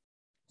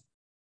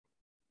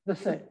 the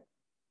same,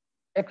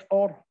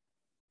 XOR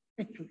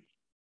pictures.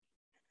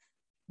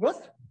 Good?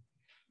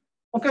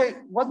 Okay,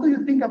 what do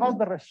you think about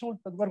the result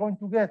that we're going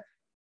to get?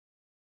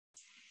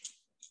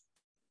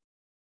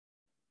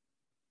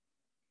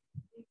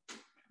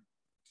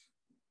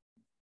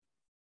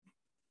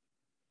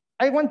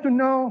 I want to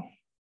know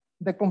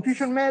the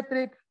confusion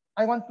metric.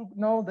 I want to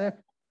know the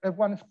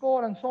F1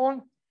 score and so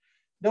on.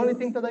 The only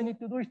thing that I need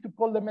to do is to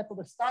call the method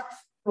stats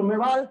from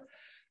eval.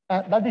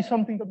 That is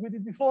something that we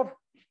did before.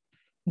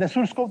 The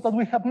source code that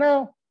we have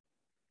now,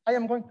 I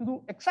am going to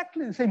do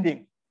exactly the same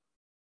thing.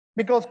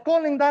 Because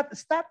calling that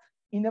stat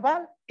in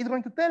eval is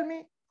going to tell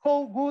me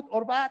how good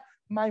or bad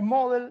my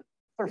model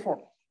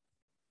performs.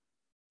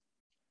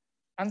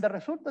 And the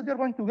result that you're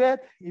going to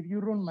get if you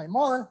run my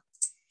model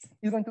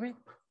is going to be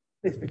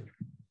this picture.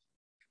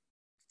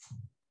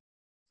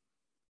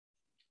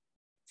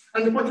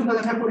 And the question that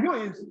I have for you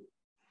is,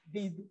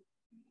 did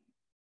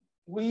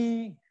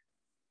we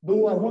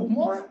do a good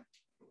model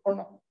or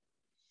not?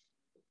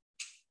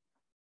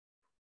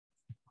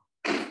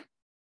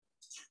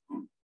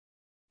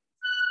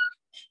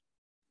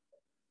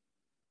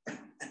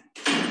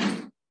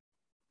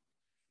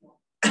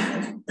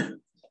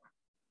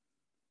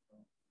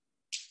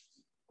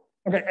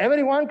 Okay,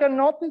 everyone can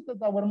notice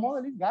that our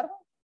model is garbage.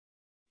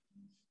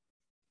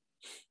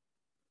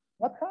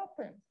 What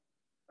happened?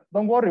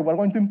 Don't worry, we're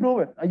going to improve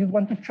it. I just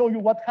want to show you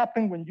what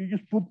happened when you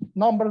just put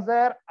numbers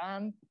there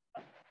and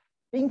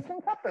things can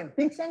happen,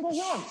 things can go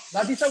wrong.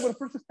 That is our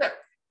first step.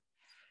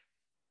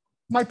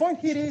 My point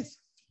here is,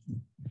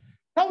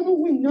 how do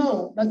we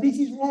know that this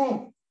is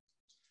wrong?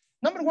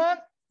 Number one,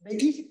 the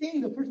easy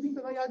thing, the first thing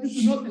that I ask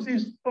you to notice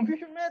is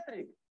confusion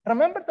metric.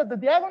 Remember that the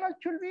diagonal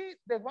should be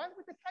the one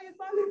with the highest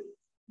value.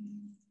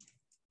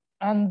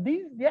 And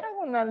this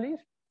diagonal is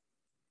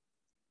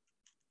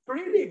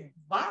pretty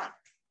bad.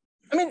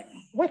 I mean,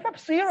 we have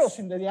zeros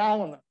in the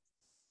diagonal.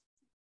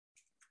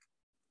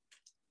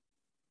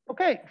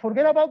 Okay,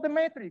 forget about the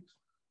matrix.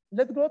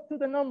 Let's go to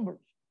the numbers.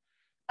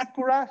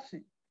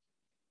 Accuracy,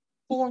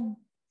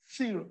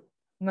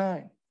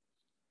 0.09.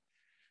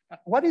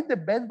 What is the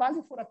best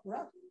value for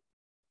accuracy?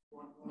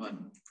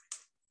 1.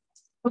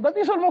 So that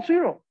is almost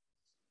 0.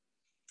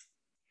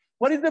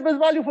 What is the best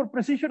value for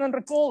precision and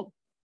recall?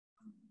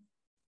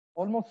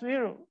 Almost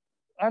 0.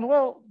 And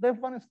well, the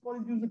F1 score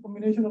is just the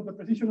combination of the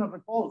precision and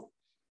recall.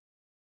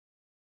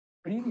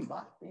 Pretty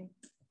bad thing.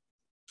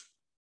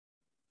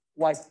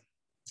 Why?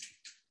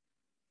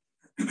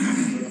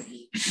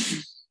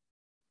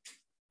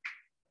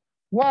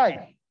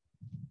 Why?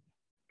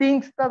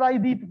 Things that I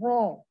did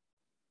wrong.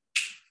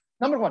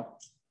 Number one,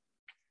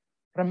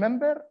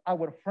 remember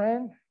our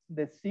friend,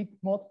 the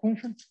sigmod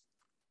function?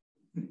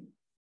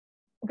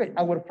 Okay,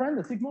 our friend,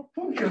 the sigmod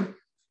function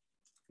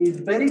is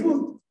very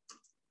good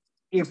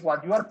if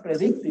what you are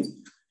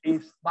predicting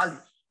is values.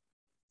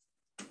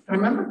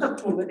 Remember that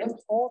for the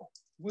XOR,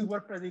 we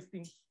were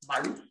predicting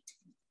values,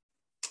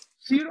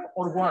 0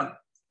 or 1.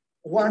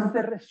 What's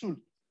the result?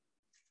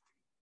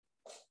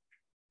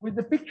 With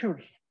the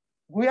pictures,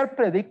 we are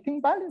predicting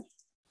values.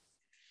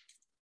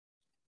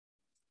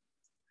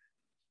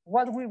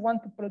 What do we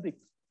want to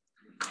predict?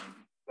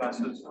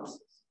 Classes.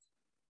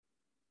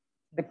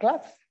 The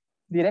class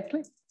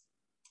directly.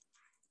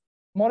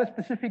 More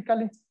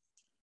specifically,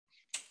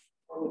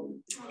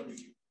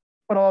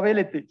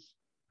 probabilities.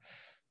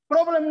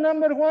 Problem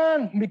number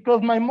one,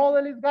 because my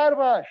model is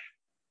garbage.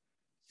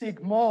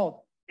 Sigmod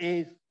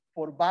is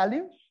for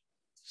values,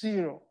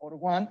 0 or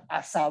 1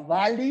 as a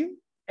value,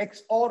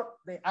 XOR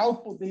the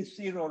output is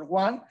 0 or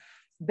 1.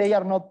 They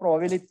are not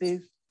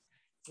probabilities.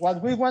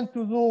 What we want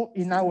to do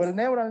in our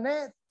neural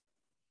net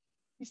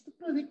is to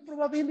predict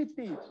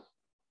probabilities.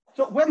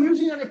 So we're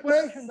using an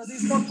equation that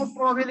is not for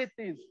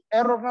probabilities.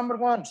 Error number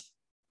one.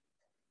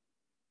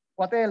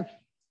 What else?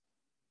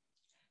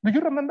 Do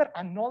you remember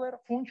another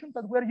function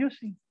that we're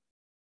using?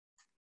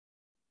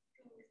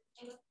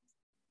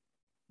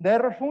 The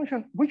error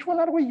function. Which one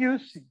are we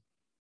using?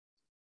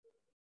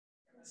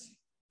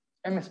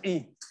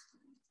 MSE.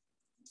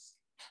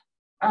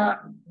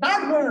 That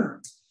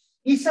one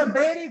is a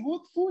very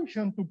good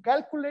function to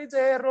calculate the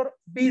error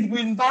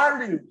between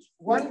values.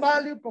 One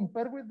value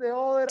compared with the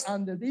other,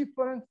 and the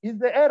difference is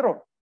the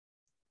error.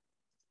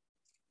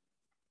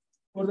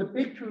 For the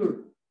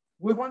picture,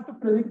 we want to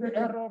predict the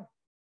error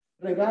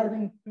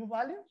regarding two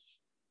values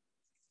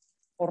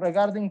or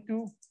regarding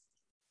two.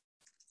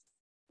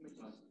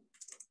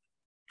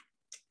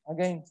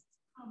 Again,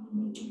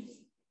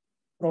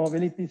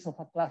 probabilities of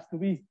a class to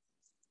be.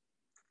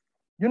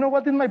 You know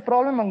what is my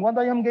problem and what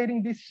I am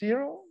getting this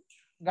 0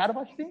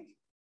 garbage thing?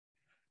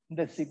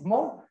 The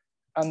sigmod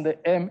and the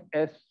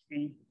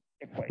MSE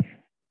equation.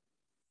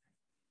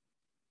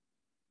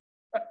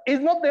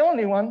 It's not the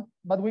only one,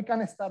 but we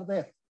can start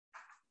there.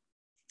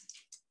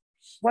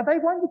 What I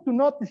want you to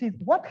notice is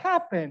what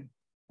happened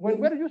when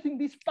we're using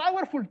this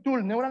powerful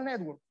tool, neural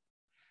network.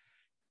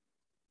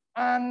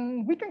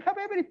 And we can have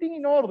everything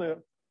in order,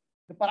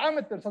 the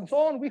parameters and so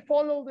on. We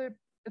follow the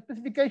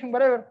specification,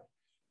 whatever,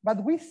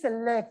 but we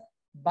select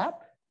but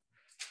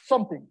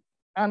something,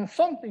 and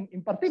something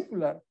in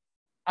particular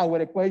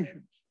our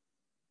equations.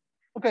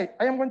 Okay,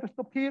 I am going to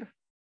stop here.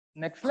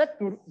 Next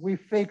lecture, we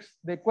fix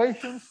the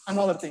equations and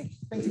other things.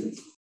 Thank you.